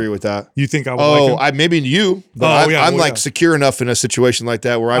as someone. I disagree with that. You think I would like him? Maybe you, but I'm like secure enough in a situation like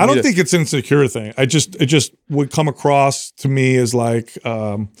that where I don't think it's an insecure thing. It just would come across to me as like,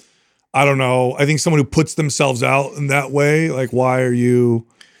 I don't know. I think someone who puts themselves out in that way, like, why are you?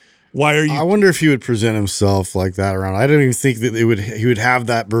 I wonder if he would present himself like that around. I don't even think that he would have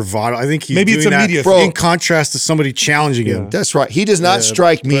that bravado. I think he's maybe doing it's a media thing. thing. In contrast to somebody challenging him. That's right. He does not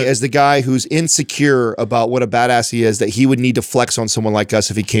strike me as the guy who's insecure about what a badass he is, that he would need to flex on someone like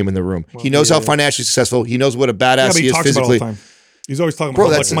us if he came in the room. He knows how financially successful. He knows what a badass he is physically. He's always talking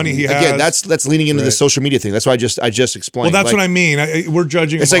about how much money he has. Again, that's leaning into the social media thing. That's why I just explained. Well, that's what I mean. We're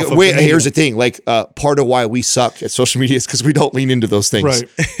judging. It's like, wait, here's the thing. Like, part of why we suck at social media is because we don't lean into those things.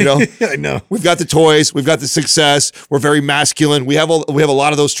 Right. You know. I know. We've got the toys. We've got the success. We're very masculine. We have a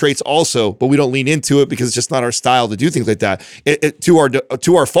lot of those traits also, but we don't lean into it because it's just not our style to do things like that.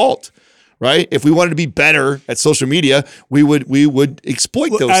 To our fault. Right? If we wanted to be better at social media, we would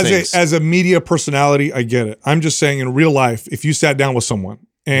exploit those things. As a media personality, I get it. I'm just saying, in real life, if you sat down with someone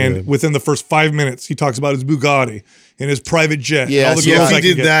and within the first 5 minutes he talks about his Bugatti and his private jet, and all the girls if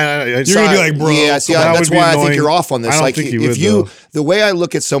he did that, you're gonna be like, bro. Yeah, see, that's why I think you're off on this. I don't like, think if you, the way I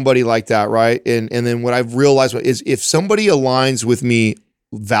look at somebody like that, right, and then what I've realized is, if somebody aligns with me,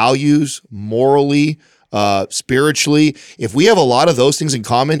 values, morally, spiritually, if we have a lot of those things in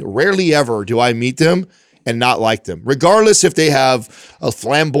common, rarely ever do I meet them and not like them, regardless if they have a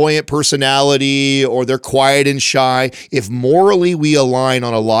flamboyant personality or they're quiet and shy. If morally we align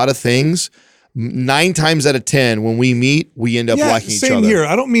on a lot of things, 9 times out of 10, when we meet, we end up liking each other. Same here.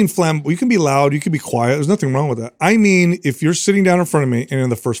 I don't mean you can be loud, you can be quiet. There's nothing wrong with that. I mean, if you're sitting down in front of me and in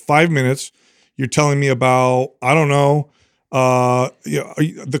the first 5 minutes, you're telling me about, I don't know,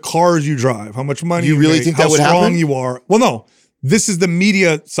 the cars you drive, how much money you really make, think that would happen? How strong you are. Well, no, this is the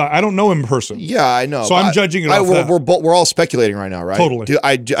media side. I don't know him in person. Yeah, I know. So I'm judging it off that. We're all speculating right now, right? Totally. Dude,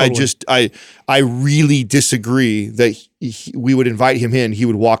 I really disagree that we would invite him in. He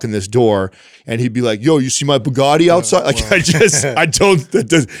would walk in this door and he'd be like, "Yo, you see my Bugatti outside?" Like, I don't.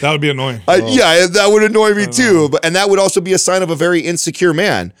 That would be annoying. Yeah, that would annoy me too. And that would also be a sign of a very insecure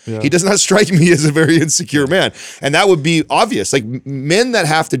man. Yeah. He does not strike me as a very insecure man, and that would be obvious. Like, men that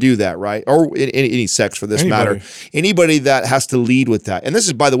have to do that, right, or in any sex for this matter, anybody that has to lead with that. And this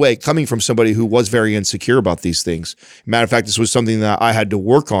is, by the way, coming from somebody who was very insecure about these things. Matter of fact, this was something that I had to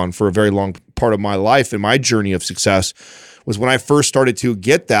work on for a very long part of my life and my journey of success. Was when I first started to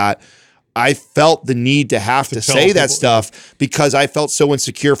get that, I felt the need to have to say that stuff because I felt so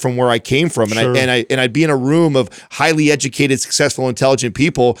insecure from where I came from. And I'd be in a room of highly educated, successful, intelligent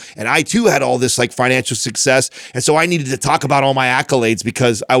people. And I too had all this like financial success. And so I needed to talk about all my accolades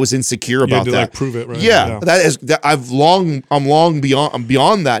because I was insecure about that. Like, prove it, right? Yeah. I'm long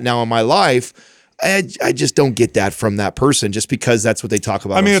beyond that now in my life. I just don't get that from that person just because that's what they talk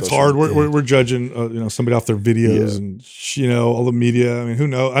about. I mean, it's hard. We're judging, somebody off their videos and, all the media. I mean, who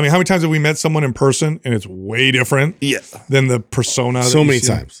knows? I mean, how many times have we met someone in person and it's way different than the persona? So many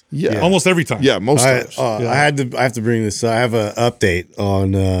times. Yeah. Almost every time. Yeah, most times. I have to bring this. I have an update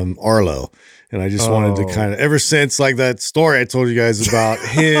on Arlo. And I just wanted to kind of, ever since like that story I told you guys about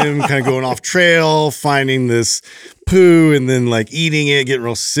him kind of going off trail, finding this poo and then like eating it, getting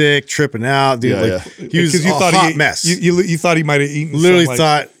real sick, tripping out. Dude, he was a hot mess. You thought he might have eaten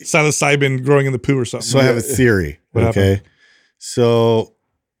thought psilocybin growing in the poo or something. So I have a theory. Okay. So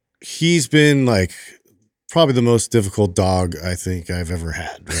he's been like probably the most difficult dog I think I've ever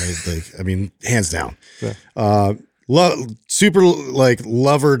had. Right. Like, I mean, hands down. Yeah. Super like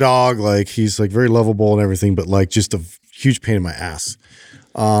lover dog, like he's like very lovable and everything, but like just a huge pain in my ass.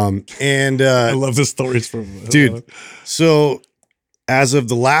 And I love the stories from dude. So as of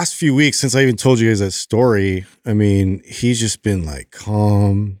the last few weeks, since I even told you guys that story, I mean, he's just been like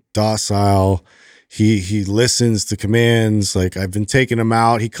calm, docile. He listens to commands. Like I've been taking him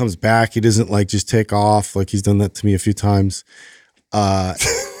out. He comes back. He doesn't like just take off. Like he's done that to me a few times. And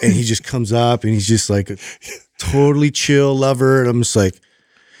he just comes up and he's just like totally chill lover, and I'm just like,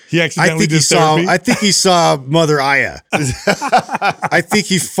 He accidentally did therapy. I think he saw Mother Aya. I think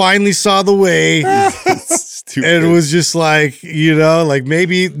he finally saw the way. And it was just like, like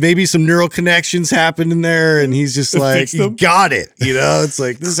maybe some neural connections happened in there, and he's just like, he got it. It's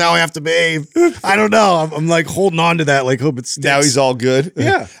like, this is how I have to behave. I don't know. I'm like holding on to that, like hope it sticks. Now he's all good.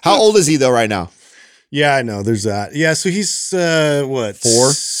 Yeah. How old is he though right now? Yeah, I know. There's that. Yeah, so he's what?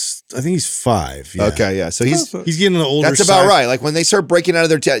 4? I think he's 5. Yeah. Okay, yeah. So he's getting the older. That's about right. Like when they start breaking out of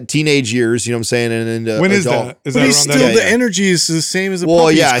their teenage years, you know what I'm saying? And when is adult. that? Is but that he's around still that? the energy is the same as a well,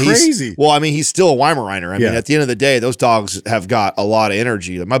 puppy. yeah, it's crazy. He's still a Weimaraner. I mean, at the end of the day, those dogs have got a lot of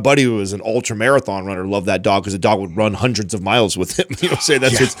energy. Like my buddy who was an ultra marathon runner loved that dog because the dog would run hundreds of miles with him. You know what I'm saying?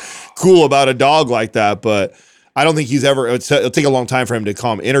 That's what's cool about a dog like that. But I don't think he's ever. It'll take a long time for him to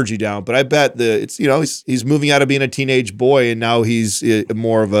calm energy down. But I bet he's moving out of being a teenage boy and now he's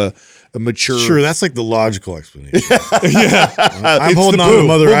more of a mature. Sure, that's like the logical explanation. Yeah, I'm holding on to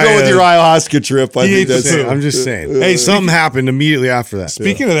Mother We'll Aya. go with your ayahuasca trip. I think that's I'm just saying. Hey, something happened immediately after that.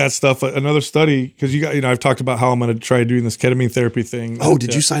 Speaking of that stuff, another study, because I've talked about how I'm going to try doing this ketamine therapy thing. Oh,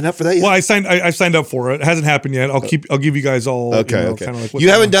 did you sign up for that yet? Well, I signed up for it. It hasn't happened yet. I'll give you guys all. Okay. Kind of like You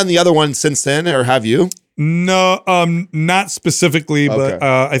haven't done the other one since then, or have you? No, not specifically, but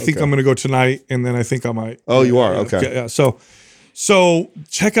I think I'm going to go tonight, and then I think I might. Oh, you are? Okay. Yeah. So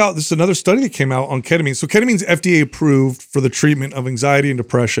check out, this is another study that came out on ketamine. So ketamine's FDA approved for the treatment of anxiety and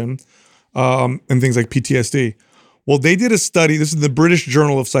depression, and things like PTSD. Well, they did a study. This is the British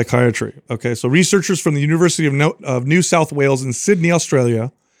Journal of Psychiatry. Okay, so researchers from the University of New South Wales in Sydney,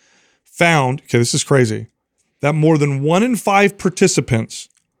 Australia, found, this is crazy, that more than 1 in 5 participants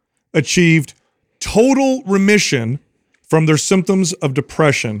achieved total remission from their symptoms of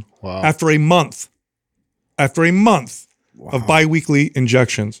depression after a month. Of biweekly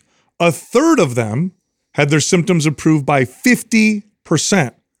injections. A third of them had their symptoms improved by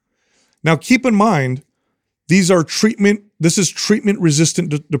 50%. Now, keep in mind, this is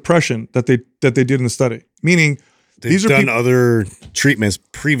treatment-resistant depression that they did in the study. Meaning, they've done other treatments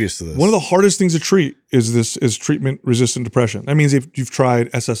previous to this. One of the hardest things to treat is treatment-resistant depression. That means if you've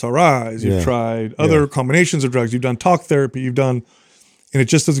tried SSRIs, you've tried other combinations of drugs, you've done talk therapy, and it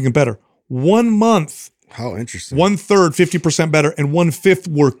just doesn't get better. 1 month. How interesting. 1/3, 50% better, and 1/5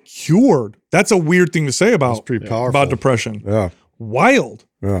 were cured. That's a weird thing to say about depression. Yeah. Wild.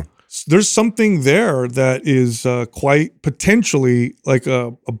 Yeah. There's something there that is quite potentially like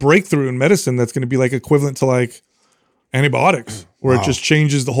a breakthrough in medicine that's going to be like equivalent to like antibiotics, where it just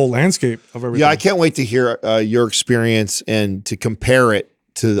changes the whole landscape of everything. Yeah, I can't wait to hear your experience and to compare it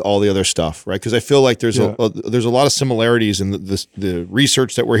to all the other stuff, right? Because I feel like there's a lot of similarities in the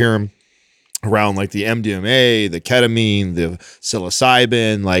research that we're hearing around like the MDMA, the ketamine, the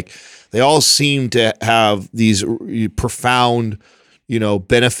psilocybin. Like they all seem to have these profound,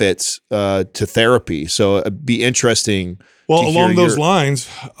 benefits to therapy. So it'd be interesting. Well, along those lines,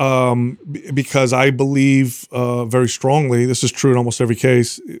 because I believe very strongly, this is true in almost every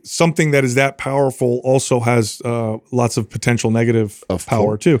case, something that is that powerful also has lots of potential negative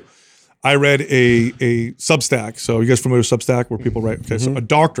power too. I read a Substack. So you guys familiar with Substack, where people write? Okay, so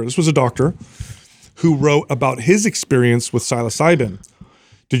this was a doctor who wrote about his experience with psilocybin.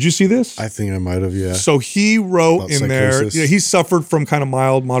 Did you see this? I think I might have, yeah. So he wrote about in psychosis. there, he suffered from kind of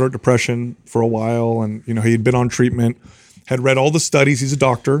mild, moderate depression for a while, and he had been on treatment, had read all the studies. He's a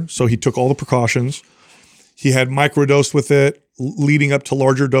doctor, so he took all the precautions. He had microdosed with it, leading up to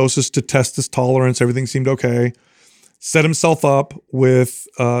larger doses to test his tolerance. Everything seemed okay. Set himself up with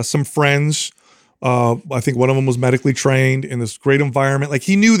some friends. I think one of them was medically trained in this great environment. Like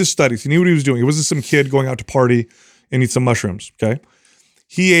he knew the studies. He knew what he was doing. It wasn't some kid going out to party and eat some mushrooms, okay?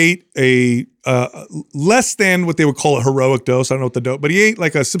 He ate a less than what they would call a heroic dose. I don't know what the dose, but he ate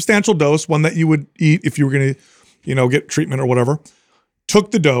like a substantial dose, one that you would eat if you were going to, get treatment or whatever. Took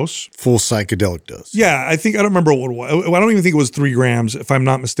the dose. Full psychedelic dose. Yeah, I don't remember what it was. I don't even think it was 3 grams, if I'm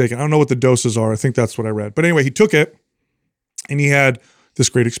not mistaken. I don't know what the doses are. I think that's what I read. But anyway, he took it. And he had this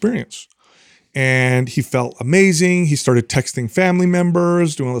great experience. And he felt amazing. He started texting family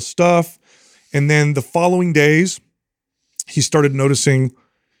members, doing all this stuff. And then the following days, he started noticing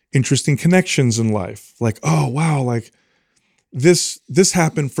interesting connections in life. Like, oh, wow, like this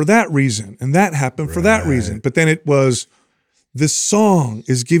happened for that reason. And that happened for that reason. But then it was, this song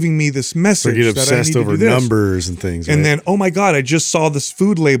is giving me this message. So get obsessed over numbers and things. And then, oh my God, I just saw this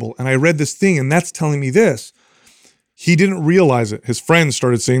food label and I read this thing and that's telling me this. He didn't realize it. His friends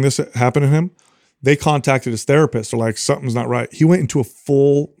started seeing this happen to him. They contacted his therapist. They're like, something's not right. He went into a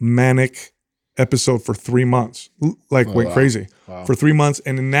full manic episode for 3 months, went crazy for 3 months.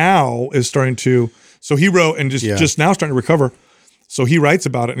 And now is starting to, so he wrote and just now starting to recover. So he writes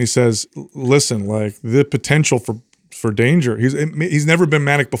about it and he says, listen, like the potential for danger. He's never been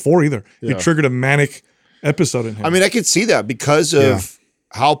manic before either. Yeah. It triggered a manic episode in him. I mean, I could see that because of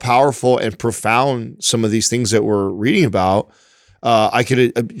how powerful and profound some of these things that we're reading about. I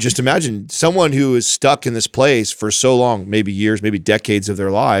could just imagine someone who is stuck in this place for so long, maybe years, maybe decades of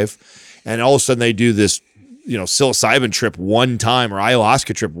their life, and all of a sudden they do this, psilocybin trip one time or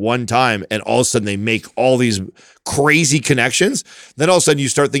ayahuasca trip one time, and all of a sudden they make all these crazy connections. Then all of a sudden you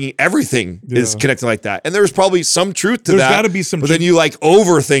start thinking everything is connected like that, and there's probably some truth to that. There's got to be some, but then you like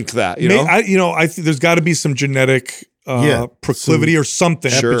overthink that. I think there's got to be some genetic proclivity or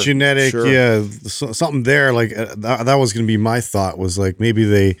something. Epigenetic, something there. Like that was going to be my thought, was like maybe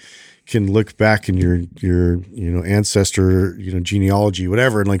they can look back in your ancestor, genealogy,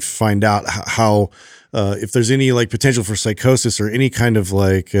 whatever, and like find out how if there's any like potential for psychosis or any kind of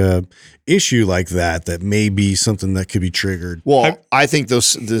like issue like that may be something that could be triggered. Well, I think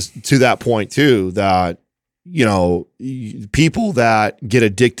this to that point too, that people that get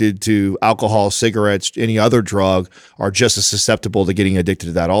addicted to alcohol, cigarettes, any other drug are just as susceptible to getting addicted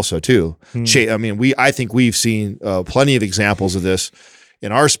to that also too. I mean, I think we've seen plenty of examples of this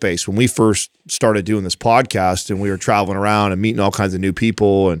in our space when we first started doing this podcast, and we were traveling around and meeting all kinds of new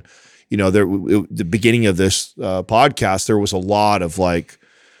people. And the beginning of this podcast, there was a lot of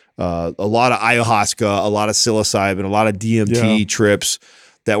ayahuasca, a lot of psilocybin, a lot of DMT trips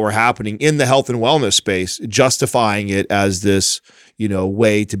that were happening in the health and wellness space, justifying it as this,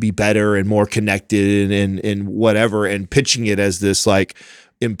 way to be better and more connected and whatever, and pitching it as this like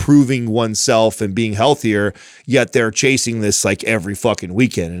improving oneself and being healthier, yet they're chasing this like every fucking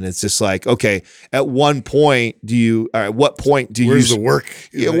weekend. And it's just like, okay, at what point do you where's the work?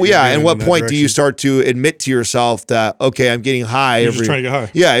 And what point do you start to admit to yourself that, okay, I'm getting high. You're just trying to get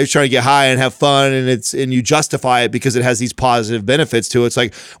high. Yeah, you're trying to get high and have fun, and you justify it because it has these positive benefits to it. It's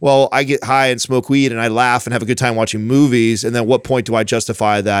like, well, I get high and smoke weed and I laugh and have a good time watching movies, and then what point do I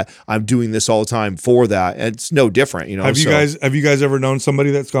justify that I'm doing this all the time for that? And it's no different, Have you guys ever known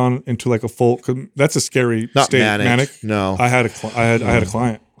somebody that's gone into like a full? That's a scary not state. Manic. No, I had a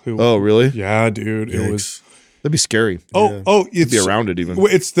client who. Oh, really? Yeah, dude. Yikes. It was. That'd be scary. It's be around it even.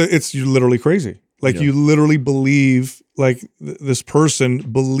 It's you're literally crazy. Like you literally believe, like this person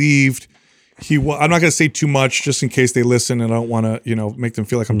believed I'm not going to say too much just in case they listen, and I don't want to make them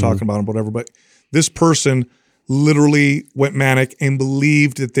feel like I'm talking about them, whatever. But this person literally went manic and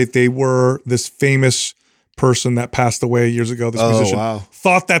believed that they were this famous person that passed away years ago. This musician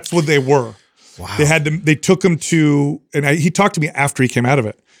thought that's what they were. Wow. They took him to, and he talked to me after he came out of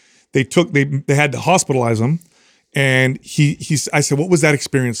it. They had to hospitalize him, and I said, what was that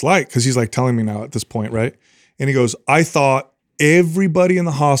experience like? Because he's like telling me now at this point, right? And he goes, I thought everybody in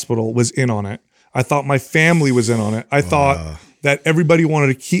the hospital was in on it. I thought my family was in on it. I thought that everybody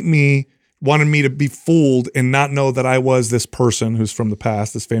wanted me to be fooled and not know that I was this person who's from the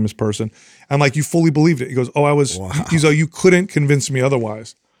past, this famous person. I'm like, you fully believed it. He goes, oh, I was. Wow. He's like, you couldn't convince me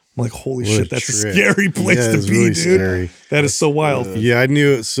otherwise. I'm like, holy shit, that's a scary place to be, really, dude. Scary. That is so wild. Yeah, I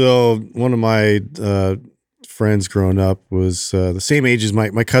knew. So one of my friends growing up was the same age as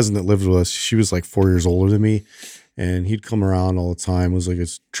my cousin that lived with us. She was like 4 years older than me, and he'd come around all the time. Was like a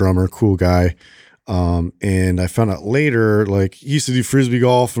drummer, cool guy. And I found out later, like he used to do Frisbee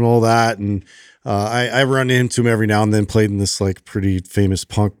golf and all that. And I run into him every now and then, played in this like pretty famous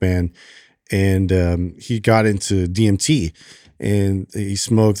punk band. And he got into DMT, and he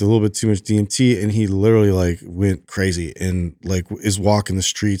smoked a little bit too much DMT, and he literally like went crazy and like is walking the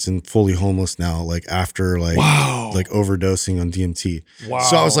streets and fully homeless now, like after like overdosing on DMT. Wow.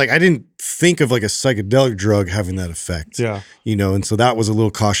 So I was like, I didn't think of like a psychedelic drug having that effect. Yeah. And so that was a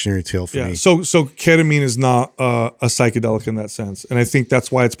little cautionary tale for me. So ketamine is not a psychedelic in that sense. And I think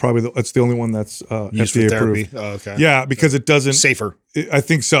that's why it's probably it's the only one that's FDA approved. Oh, okay. Yeah, because it doesn't safer. I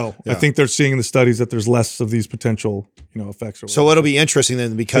think so. Yeah. I think they're seeing in the studies that there's less of these potential, effects. So it'll be interesting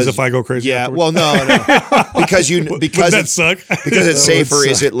then, because if I go crazy. Yeah. Afterwards. Well, no. because would that suck? Because it's safer.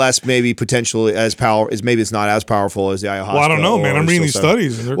 Is it less maybe potentially as maybe it's not as powerful as the ayahuasca? Well, I don't know, man. I'm reading these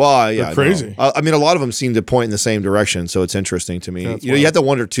studies. And they're crazy. No. I mean, a lot of them seem to point in the same direction, so it's interesting to me. You have to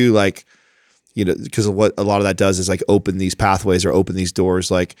wonder too, like, because of what a lot of that does is like open these pathways or open these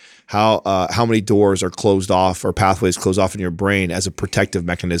doors. Like how many doors are closed off or pathways closed off in your brain as a protective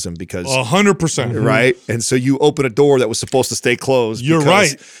mechanism? Because 100%, right? And so you open a door that was supposed to stay closed. You're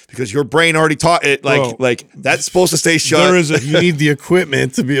right, because your brain already taught it like that's supposed to stay shut. You need the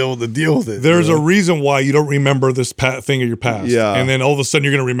equipment to be able to deal with it. There's a reason why you don't remember this thing of your past. Yeah, and then all of a sudden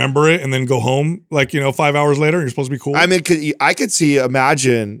you're going to remember it, and then go home 5 hours later. And you're supposed to be cool. I mean, I could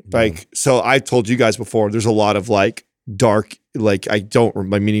imagine so I told you guys before, there's a lot of like dark, like I don't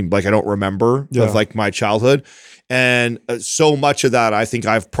remember of like my childhood. And so much of that, I think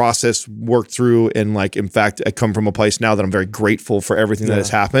I've processed, worked through, and like, in fact, I come from a place now that I'm very grateful for everything that has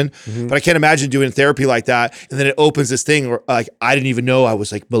happened. But I can't imagine doing therapy like that, and then it opens this thing where like I didn't even know I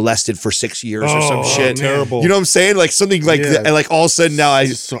was like molested for 6 years or some shit. Terrible. You know what I'm saying? Like something like that, and like all of a sudden now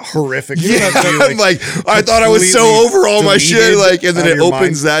It's so horrific. I'm like I thought I was so over all my shit, like, and then it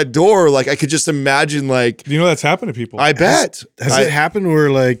opens that door. Like I could just imagine, like, You know that's happened to people. I bet. Has it happened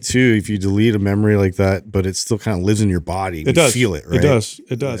where like too, if you delete a memory like that, but it still kind of lives in your body? It does. Feel it, right? It does.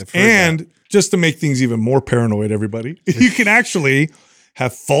 It does. And just to make things even more paranoid, everybody, you can actually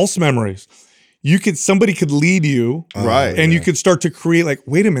have false memories. Somebody could lead you, Right. and you could start to create like,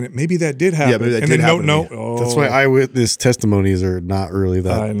 wait a minute, maybe that did happen. Yeah, maybe that and did then happen to me. That's why eyewitness testimonies are not really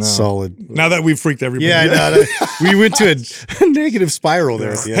that solid. Now that we've freaked everybody Yeah, out. I know. We went to a negative spiral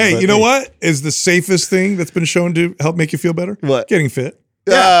there. At the end, Hey, you know what is the safest thing that's been shown to help make you feel better? What? Getting fit.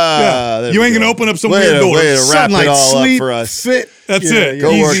 Yeah. You ain't going to open up some weird doors. Way to wrap Sunlight, it all sleep, up for us. fit. That's it.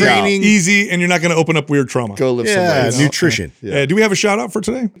 Go Easy, work out. Easy, and you're not going to open up weird trauma. Go live some Yeah, ways. nutrition. Yeah. Do we have a shout out for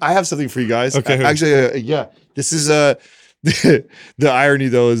today? I have something for you guys. Okay. Actually, yeah. This is the irony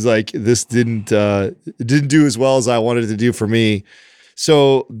though is like this didn't do as well as I wanted it to do for me.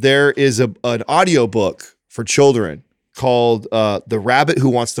 So there is an audio book for children called The Rabbit Who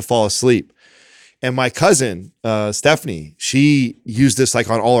Wants to Fall Asleep. And my cousin, Stephanie, she used this like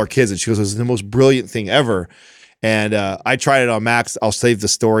on all our kids, and she goes, "This is the most brilliant thing ever." And I tried it on Max. I'll save the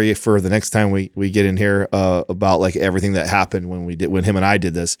story for the next time we get in here about like everything that happened when him and I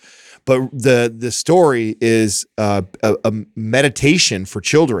did this. But the story is a meditation for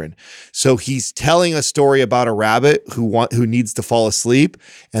children. So he's telling a story about a rabbit who needs to fall asleep,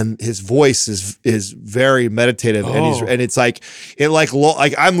 and his voice is very meditative, and it's like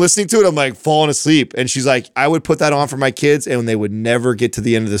I'm listening to it, I'm like falling asleep, and she's like, I would put that on for my kids, and they would never get to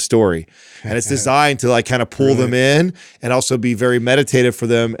the end of the story, and it's designed to like kind of pull them in, and also be very meditative for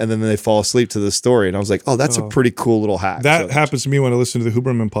them, and then they fall asleep to the story. And I was like, oh, that's a pretty cool little hack. That happens to me when I listen to the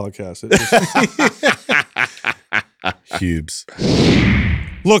Huberman podcast. Cubes.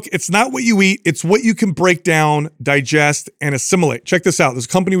 Look, it's not what you eat. It's what you can break down, digest, and assimilate. Check this out. There's a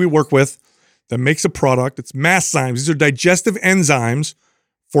company we work with that makes a product. It's Masszymes. These are digestive enzymes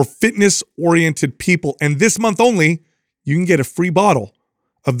for fitness-oriented people. And this month only, you can get a free bottle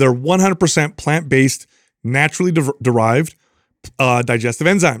of their 100% plant-based, naturally derived digestive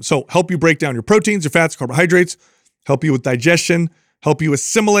enzymes. So help you break down your proteins, your fats, carbohydrates, help you with digestion, help you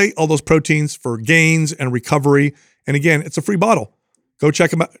assimilate all those proteins for gains and recovery. And again, it's a free bottle. Go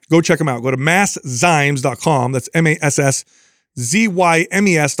check them out. Go to masszymes.com. That's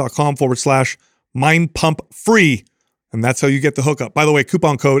MassZymes.com/mindpumpfree. And that's how you get the hookup. By the way,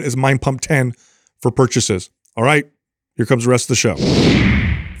 coupon code is mindpump10 for purchases. All right, here comes the rest of the show.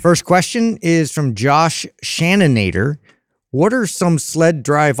 First question is from Josh Shannanator. What are some sled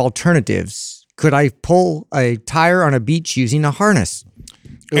drive alternatives? Could I pull a tire on a beach using a harness?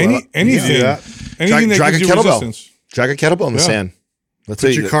 Anything that Drag a gives you kettlebell. resistance. Drag a kettlebell in the sand. Let's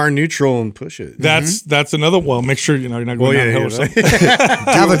Put your car in neutral and push it. That's another. Well, make sure you're not going downhill or something.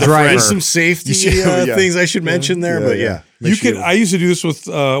 Have a driver. There's some safety things I should mention there, but yeah. You could. I used to do this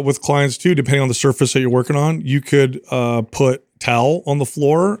with clients too, depending on the surface that you're working on. You could put towel on the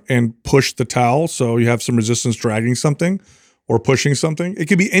floor and push the towel, so you have some resistance dragging something or pushing something. It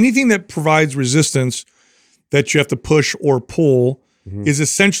could be anything that provides resistance that you have to push or pull is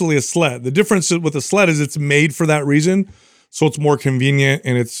essentially a sled. The difference with a sled is it's made for that reason, so it's more convenient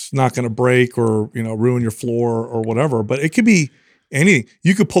and it's not going to break or ruin your floor or whatever. But it could be anything.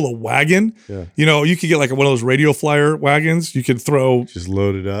 You could pull a wagon. Yeah. You could get like one of those radio flyer wagons. You could just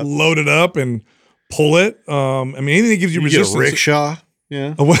load it up and pull it. Anything that gives you resistance. Get a rickshaw.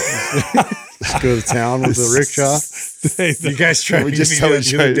 Yeah. Go to town with a rickshaw. You guys try to try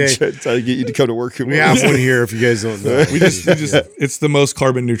to get you to come to work. We have one here if you guys don't know. It's the most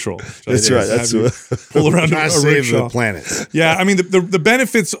carbon neutral. That's right. That's pull around a save rickshaw. the planet. Yeah, the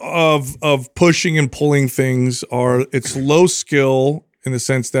benefits of pushing and pulling things are it's low skill in the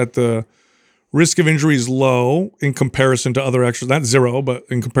sense that the risk of injury is low in comparison to other exercises. Not zero, but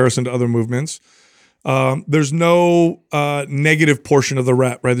in comparison to other movements. There's no negative portion of the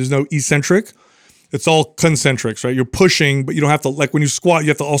rep, right? There's no eccentric. It's all concentrics, right? You're pushing, but you don't have to, like when you squat, you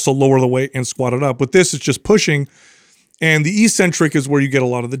have to also lower the weight and squat it up. With this, it's just pushing. And the eccentric is where you get a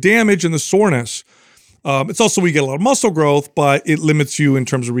lot of the damage and the soreness. It's also where you get a lot of muscle growth, but it limits you in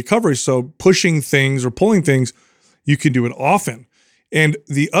terms of recovery. So pushing things or pulling things, you can do it often. And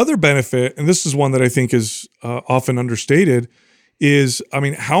the other benefit, and this is one that I think is often understated, is,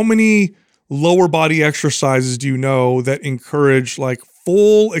 how many lower body exercises do you know that encourage like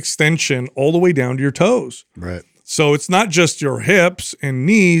full extension all the way down to your toes? Right. So it's not just your hips and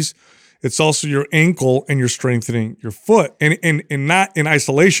knees, it's also your ankle, and you're strengthening your foot, and not in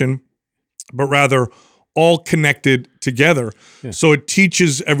isolation, but rather all connected together. Yeah. So it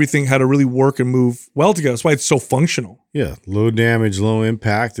teaches everything how to really work and move well together. That's why it's so functional. Yeah, low damage, low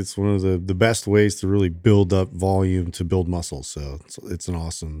impact. It's one of the best ways to really build up volume to build muscle. So it's an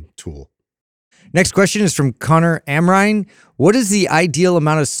awesome tool. Next question is from Connor Amrine. What is the ideal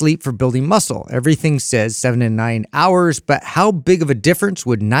amount of sleep for building muscle? Everything says 7 to 9 hours, but how big of a difference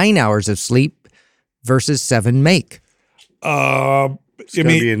would 9 hours of sleep versus 7 make? It's got to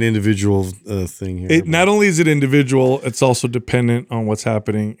be an individual thing here. Not only is it individual, it's also dependent on what's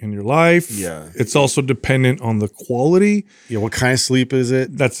happening in your life. Yeah. It's also dependent on the quality. Yeah, what kind of sleep is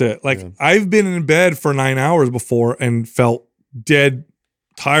it? That's it. Like I've been in bed for 9 hours before and felt dead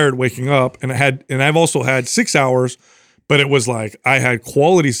tired waking up, and I've also had 6 hours, but it was like I had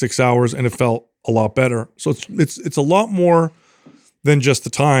quality 6 hours and it felt a lot better. So it's a lot more than just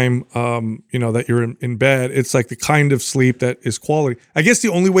the time, that you're in bed. It's like the kind of sleep that is quality. I guess the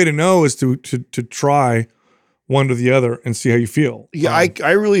only way to know is to try one to the other and see how you feel. Yeah,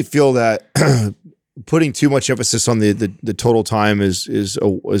 I really feel that putting too much emphasis on the total time is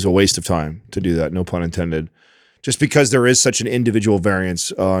a waste of time to do that. No pun intended. Just because there is such an individual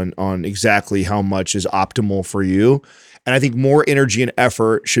variance on exactly how much is optimal for you. And I think more energy and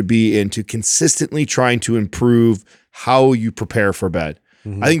effort should be into consistently trying to improve how you prepare for bed.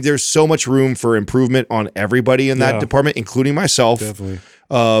 I think there's so much room for improvement on everybody in that department, including myself. Definitely.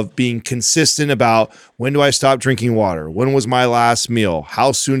 Of being consistent about when do I stop drinking water? When was my last meal?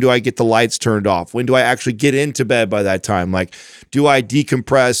 How soon do I get the lights turned off? When do I actually get into bed by that time? Like, do I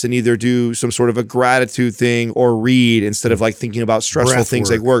decompress and either do some sort of a gratitude thing or read instead of like thinking about stressful things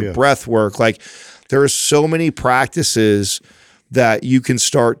like work, breath work? Like, there are so many practices that you can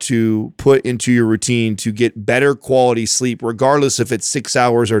start to put into your routine to get better quality sleep, regardless if it's 6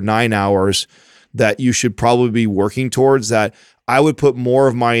 hours or 9 hours, that you should probably be working towards that. I would put more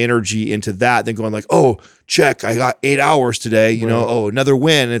of my energy into that than going like, oh, check, I got 8 hours today, oh, another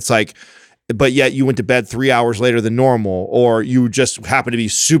win. It's like, but yet you went to bed 3 hours later than normal, or you just happen to be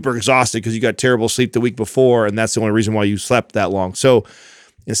super exhausted because you got terrible sleep the week before, and that's the only reason why you slept that long. So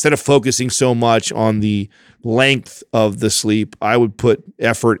instead of focusing so much on the length of the sleep, I would put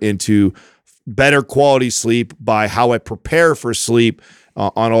effort into better quality sleep by how I prepare for sleep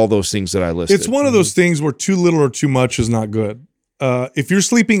on all those things that I listed. It's one of those things where too little or too much is not good. If you're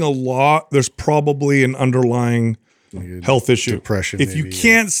sleeping a lot, there's probably an underlying health issue. Depression. If you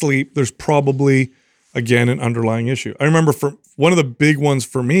can't sleep, there's probably, again, an underlying issue. I remember for one of the big ones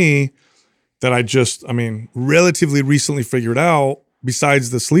for me that I relatively recently figured out, besides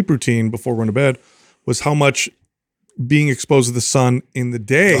the sleep routine before going to bed, was how much being exposed to the sun in the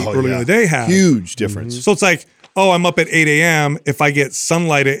day, early in the day has. Huge difference. So it's like, I'm up at 8 a.m. If I get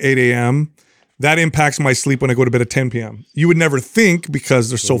sunlight at 8 a.m., that impacts my sleep when I go to bed at 10 p.m. You would never think because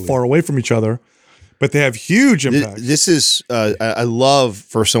they're so far away from each other, but they have huge impacts. This is, I love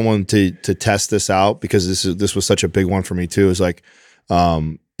for someone to test this out, because this was such a big one for me too. Is like,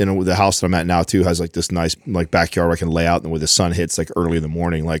 the house that I'm at now too has like this nice like backyard where I can lay out and where the sun hits like early in the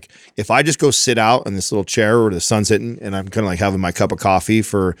morning. Like if I just go sit out in this little chair where the sun's hitting and I'm kind of like having my cup of coffee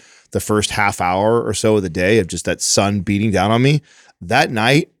for the first half hour or so of the day of just that sun beating down on me, that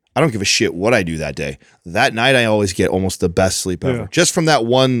night, I don't give a shit what I do that day. That night, I always get almost the best sleep ever, just from that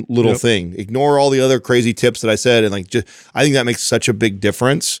one little thing. Ignore all the other crazy tips that I said, and I think that makes such a big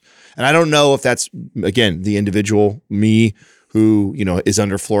difference. And I don't know if that's, again, the individual me who is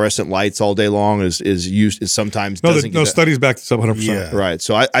under fluorescent lights all day long is sometimes doesn't. No studies back this up 100%. Yeah. Right.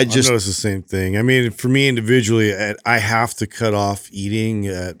 So I just notice the same thing. I mean, for me individually, I have to cut off eating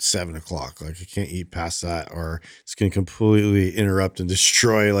at 7 o'clock. Like I can't eat past that, or it's going to completely interrupt and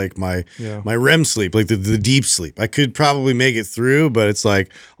destroy like my REM sleep, like the deep sleep. I could probably make it through, but it's like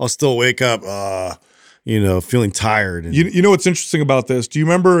I'll still wake up, feeling tired. And, you know what's interesting about this? Do you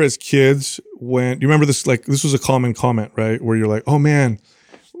remember as kids do you remember this? Like this was a common comment, right? Where you're like, oh man,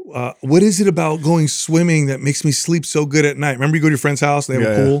 what is it about going swimming that makes me sleep so good at night? Remember you go to your friend's house, they have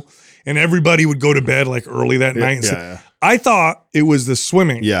a pool, and everybody would go to bed like early that night. And I thought it was the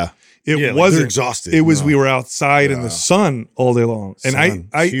swimming. Yeah. It wasn't exhausted. It was we were outside in the sun all day long. And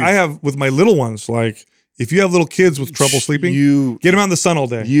I have with my little ones, like if you have little kids with trouble sleeping, get them out in the sun all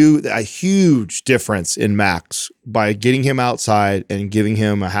day. A huge difference in Max by getting him outside and giving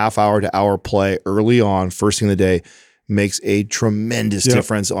him a half hour to hour play early on, first thing of the day, makes a tremendous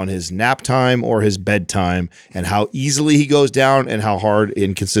difference on his nap time or his bedtime and how easily he goes down and how hard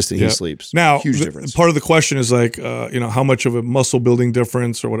and consistent he sleeps. Now, huge difference. Part of the question is like, how much of a muscle building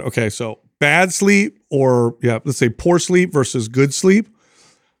difference or what? Okay, so bad sleep or let's say poor sleep versus good sleep,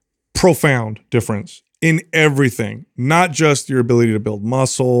 profound difference in everything, not just your ability to build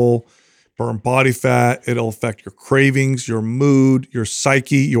muscle, burn body fat. It'll affect your cravings, your mood, your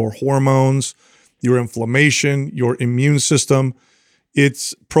psyche, your hormones, your inflammation, your immune system.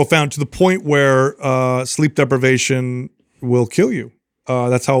 It's profound to the point where sleep deprivation will kill you.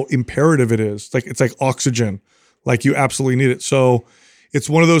 That's how imperative it is. It's like oxygen, like you absolutely need it. So it's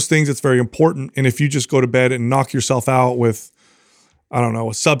one of those things that's very important. And if you just go to bed and knock yourself out with, I don't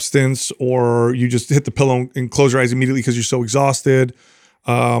know, a substance, or you just hit the pillow and close your eyes immediately because you're so exhausted,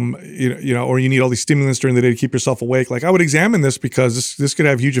 or you need all these stimulants during the day to keep yourself awake. Like, I would examine this because this could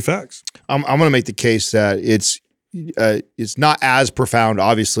have huge effects. I'm going to make the case that it's not as profound.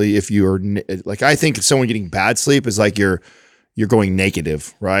 Obviously, if you are like, I think someone getting bad sleep is like you're going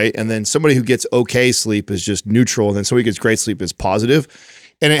negative, right? And then somebody who gets okay sleep is just neutral, and then somebody who gets great sleep is positive,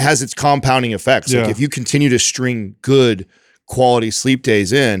 and it has its compounding effects. Like if you continue to string good quality sleep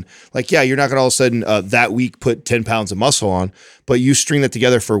days in, you're not going to all of a sudden that week put 10 pounds of muscle on, but you string that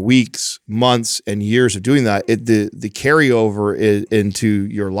together for weeks, months, and years of doing that. The carryover into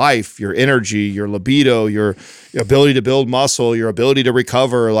your life, your energy, your libido, your ability to build muscle, your ability to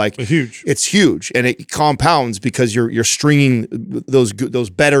recover, it's huge, and it compounds because you're stringing those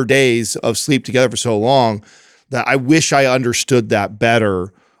better days of sleep together for so long. That I wish I understood that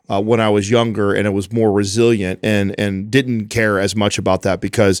better when I was younger, and it was more resilient and didn't care as much about that,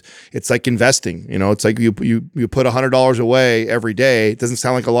 because it's like investing. It's like you put $100 away every day. It doesn't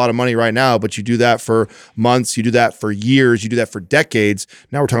sound like a lot of money right now, but you do that for months, you do that for years, you do that for decades.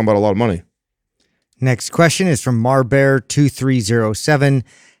 Now we're talking about a lot of money. Next question is from Marbear2307.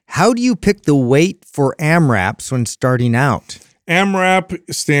 How do you pick the weight for AMPRAPs when starting out?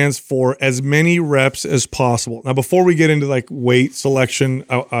 AMRAP stands for as many reps as possible. Now, before we get into weight selection,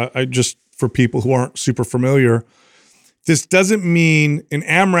 I just, for people who aren't super familiar, this doesn't mean an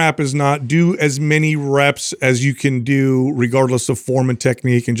AMRAP is not do as many reps as you can do regardless of form and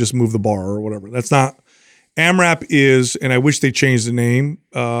technique and just move the bar or whatever. That's not. AMRAP is, and I wish they changed the name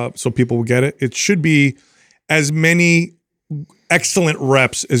so people will get it. It should be as many excellent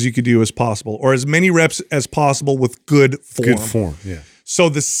reps as you could do as possible, or as many reps as possible with good form. Good form, yeah. So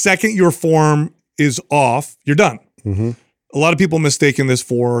the second your form is off, you're done. Mm-hmm. A lot of people mistaken this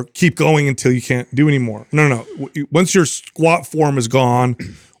for keep going until you can't do anymore. No. Once your squat form is gone,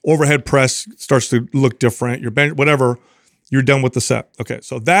 overhead press starts to look different, your bench, whatever, you're done with the set. Okay,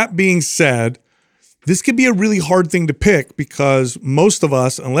 so that being said, this could be a really hard thing to pick, because most of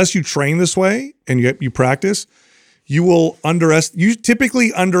us, unless you train this way and you practice, you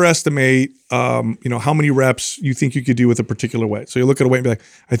typically underestimate, how many reps you think you could do with a particular weight. So you look at a weight and be like,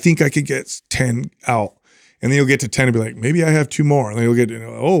 I think I could get 10 out. And then you'll get to 10 and be like, maybe I have 2 more. And then you'll get,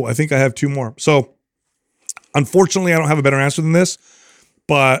 I think I have 2 more. So unfortunately, I don't have a better answer than this,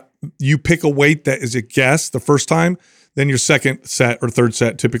 but you pick a weight that is a guess the first time, then your second set or third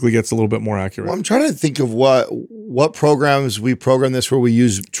set typically gets a little bit more accurate. Well, I'm trying to think of what programs we program this where we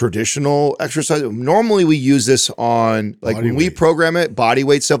use traditional exercise. Normally we use this on we program it, body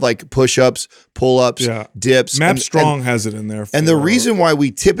weight stuff like push-ups, pull-ups, dips. Map Strong has it in there. And the reason why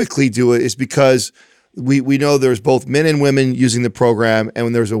we typically do it is because we know there's both men and women using the program, and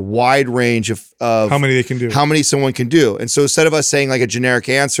when there's a wide range of how many they can do, how many someone can do. And so instead of us saying a generic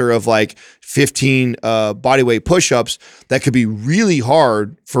answer of 15 body weight push-ups, that could be really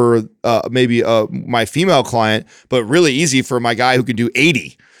hard for maybe my female client, but really easy for my guy who can do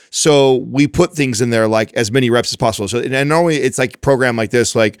 80. So we put things in there like as many reps as possible. So and normally it's programmed like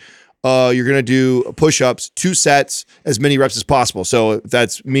this, you're going to do push-ups, 2 sets, as many reps as possible. So if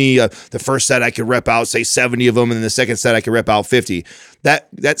that's me, the first set I could rep out, say 70 of them, and then the second set I could rep out 50.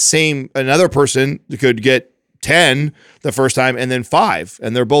 Another person could get 10 the first time and then 5,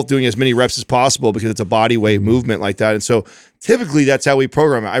 and they're both doing as many reps as possible because it's a body weight movement like that. And so typically that's how we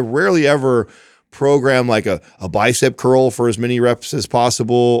program it. I rarely ever program a bicep curl for as many reps as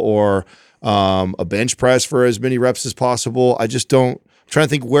possible, or a bench press for as many reps as possible. I just don't. Trying to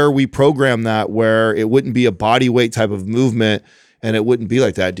think where we program that, where it wouldn't be a body weight type of movement and it wouldn't be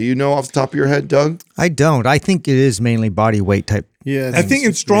like that. Do you know off the top of your head, Doug? I don't. I think it is mainly body weight type. Yeah, I think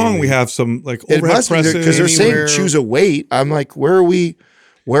in Strong we have some overhead presses, because they're saying choose a weight. I'm like, where are we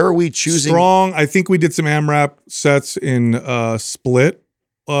choosing? Strong. I think we did some AMRAP sets in Split,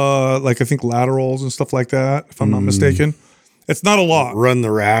 I think laterals and stuff like that, if I'm not mistaken. It's not a lot. Run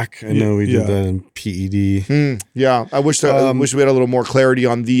the rack. I know we did that in PED. Yeah, I wish we had a little more clarity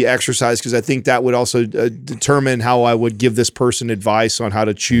on the exercise, because I think that would also determine how I would give this person advice on how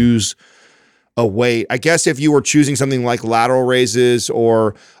to choose a weight. I guess if you were choosing something like lateral raises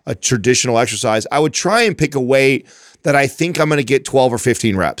or a traditional exercise, I would try and pick a weight that I think I'm going to get 12 or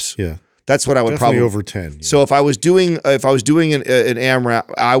 15 reps. Yeah. That's what I would Definitely probably over 10. Yeah. So if I was doing an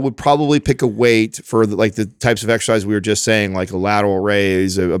AMRAP, I would probably pick a weight for the types of exercise we were just saying, like a lateral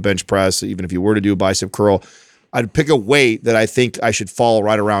raise, a bench press. Even if you were to do a bicep curl, I'd pick a weight that I think I should fall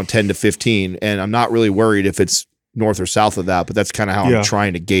right around 10 to 15, and I'm not really worried if it's north or south of that. But that's kind of how I'm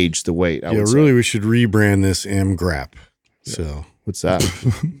trying to gauge the weight. I would say. Really, we should rebrand this AMPRAP. So what's that?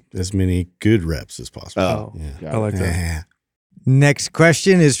 As many good reps as possible. Oh, I like that. Next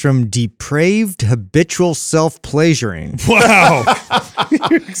question is from Depraved Habitual Self-Pleasuring. Wow.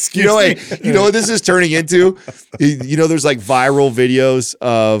 You know what this is turning into? There's like viral videos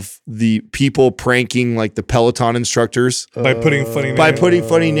of the people pranking like the Peloton instructors By putting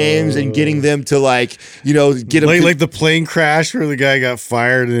funny names and getting them to get them like the plane crash where the guy got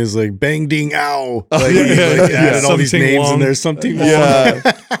fired and is like bang ding ow. Added all these names in there. Something wrong.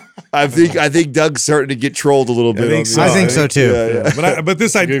 Yeah. I think Doug's starting to get trolled a little bit. I think so too. Yeah. But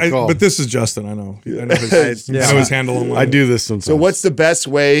this is Justin. I know. I know his handle online. I do this sometimes. So what's the best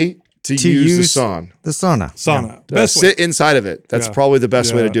way to use the sauna? The sauna. Sauna. Best sit inside of it. That's probably the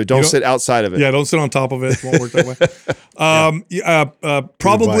best way to do it. Don't sit outside of it. Yeah, don't sit on top of it. It won't work that way.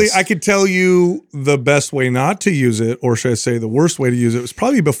 Probably I could tell you the best way not to use it, or should I say the worst way to use it, was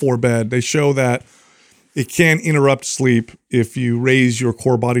probably before bed. They show that it can interrupt sleep if you raise your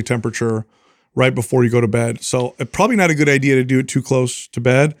core body temperature right before you go to bed. So probably not a good idea to do it too close to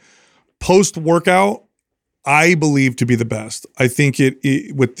bed. Post-workout, I believe to be the best. I think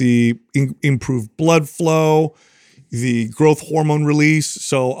it with the improved blood flow, the growth hormone release.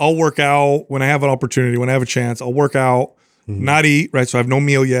 So I'll work out when I have an opportunity, when I have a chance. I'll work out, not eat, right? So I have no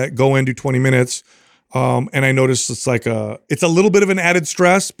meal yet. Go in, do 20 minutes. And I notice it's a little bit of an added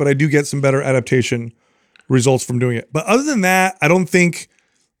stress, but I do get some better adaptation results from doing it. But other than that, I don't think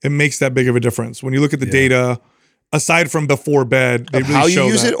it makes that big of a difference. When you look at the data, aside from before bed, they really how you show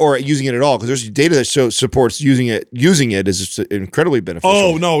use that. it or using it at all, because there's data that supports using it is incredibly beneficial.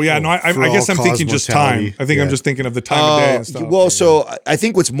 Oh no, yeah, no. I guess I'm thinking just time. I think I'm just thinking of the time of day and stuff. Well, so I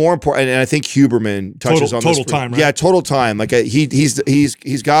think what's more important, and I think Huberman touches on total this. Time, right? Yeah, total time. Like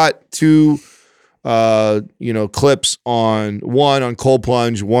he's got two clips on one on cold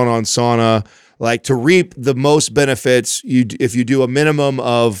plunge, one on sauna. Like to reap the most benefits, if you do a minimum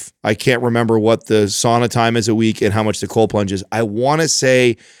of, I can't remember what the sauna time is a week and how much the cold plunge is. I want to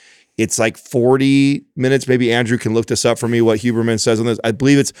say it's like 40 minutes. Maybe Andrew can look this up for me, what Huberman says on this. I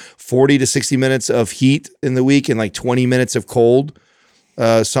believe it's 40 to 60 minutes of heat in the week and like 20 minutes of cold,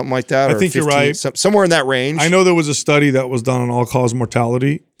 something like that. I think 15, you're right. Somewhere in that range. I know there was a study that was done on all-cause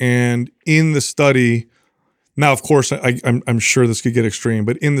mortality, and in the study, now, of course, I'm sure this could get extreme,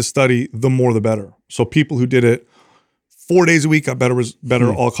 but in the study, the more the better. So people who did it 4 days a week got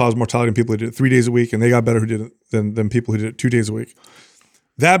better all-cause mortality than people who did it 3 days a week, and they got better who did it than people who did it 2 days a week.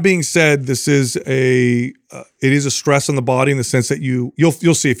 That being said, this is it is a stress on the body in the sense that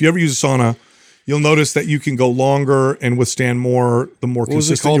you'll see if you ever use a sauna, you'll notice that you can go longer and withstand more the more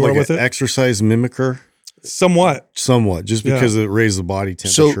consistent you are with it. Exercise mimicker. Somewhat, just because it raised the body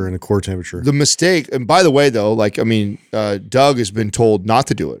temperature and the core temperature. The mistake, and by the way, though, Doug has been told not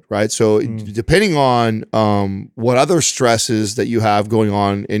to do it, right? So depending on what other stresses that you have going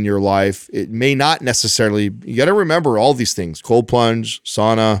on in your life, it may not necessarily, you got to remember all these things: cold plunge,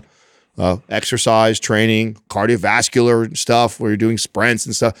 sauna, exercise, training, cardiovascular stuff where you're doing sprints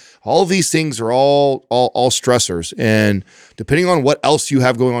and stuff. All of these things are all stressors. And depending on what else you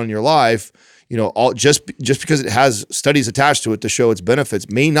have going on in your life, just because it has studies attached to it to show its benefits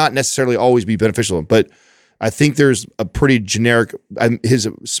may not necessarily always be beneficial. But I think there's a pretty generic, his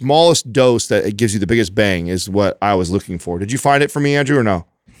smallest dose that it gives you the biggest bang is what I was looking for. Did you find it for me, Andrew, or no?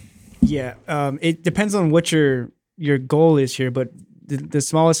 Yeah, it depends on what your goal is here, but the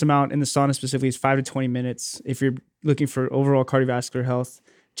smallest amount in the sauna specifically is 5 to 20 minutes. If you're looking for overall cardiovascular health,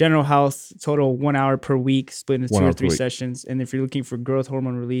 general health, total 1 hour per week, split into 2 or 3 sessions. And if you're looking for growth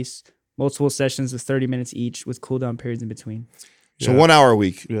hormone release, multiple sessions of 30 minutes each with cool down periods in between. So 1 hour a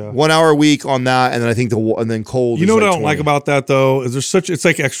week. Yeah. 1 hour a week on that, and then I think then cold. You know what I don't like about that though is it's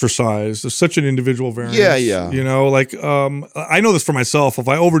like exercise. There's such an individual variance. Yeah. I know this for myself. If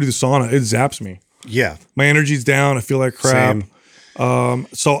I overdo the sauna, it zaps me. Yeah, my energy's down. I feel like crap. Same.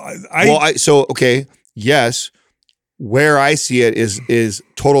 Yes. Where I see it is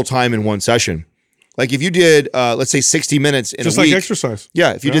total time in one session. Like if you did, let's say 60 minutes in Just a week. like exercise.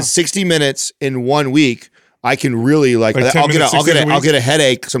 Yeah. If you did 60 minutes in 1 week, I can really like 10 I'll minutes, 6 days a I'll week? get a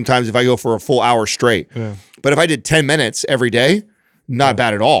headache sometimes if I go for a full hour straight. Yeah. But if I did 10 minutes every day, not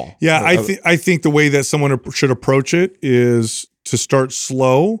bad at all. Yeah, I think the way that someone should approach it is to start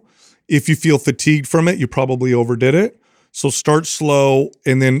slow. If you feel fatigued from it, you probably overdid it. So start slow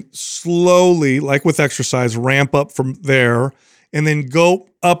and then slowly, like with exercise, ramp up from there and then go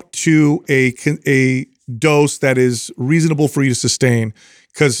up to a dose that is reasonable for you to sustain.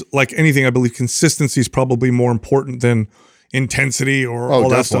 Because like anything, I believe consistency is probably more important than intensity or all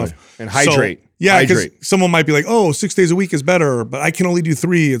that stuff. And hydrate. So, yeah, because hydrate. someone might be like, oh, 6 days a week is better, but I can only do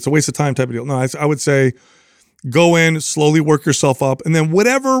 3. It's a waste of time type of deal. No, I would say go in, slowly work yourself up. And then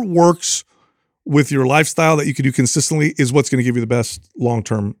whatever works with your lifestyle that you can do consistently is what's going to give you the best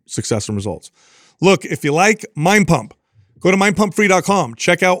long-term success and results. Look, if you like Mind Pump, go to mindpumpfree.com.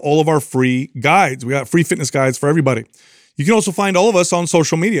 Check out all of our free guides. We got free fitness guides for everybody. You can also find all of us on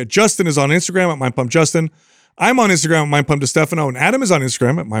social media. Justin is on Instagram at mindpumpjustin. I'm on Instagram at mindpumpdestefano, and Adam is on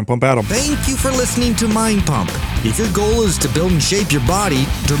Instagram at mindpumpadam. Thank you for listening to Mind Pump. If your goal is to build and shape your body,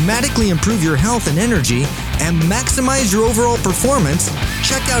 dramatically improve your health and energy, and maximize your overall performance,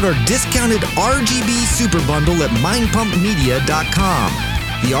 check out our discounted RGB Super Bundle at mindpumpmedia.com.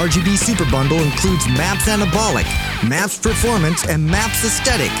 The RGB Super Bundle includes MAPS Anabolic, MAPS Performance, and MAPS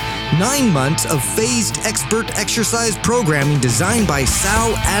Aesthetic. 9 months of phased expert exercise programming designed by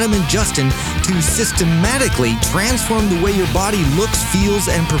Sal, Adam, and Justin to systematically transform the way your body looks, feels,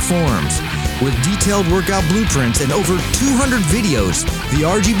 and performs. With detailed workout blueprints and over 200 videos, the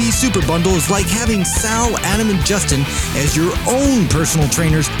RGB Super Bundle is like having Sal, Adam, and Justin as your own personal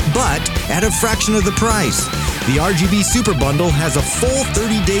trainers, but at a fraction of the price. The RGB Super Bundle has a full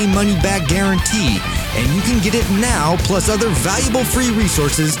 30-day money-back guarantee, and you can get it now plus other valuable free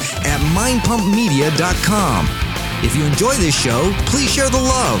resources at mindpumpmedia.com. If you enjoy this show, please share the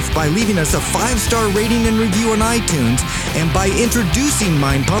love by leaving us a 5-star rating and review on iTunes and by introducing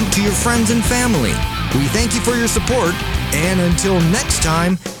Mind Pump to your friends and family. We thank you for your support, and until next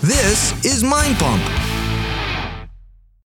time, this is Mind Pump.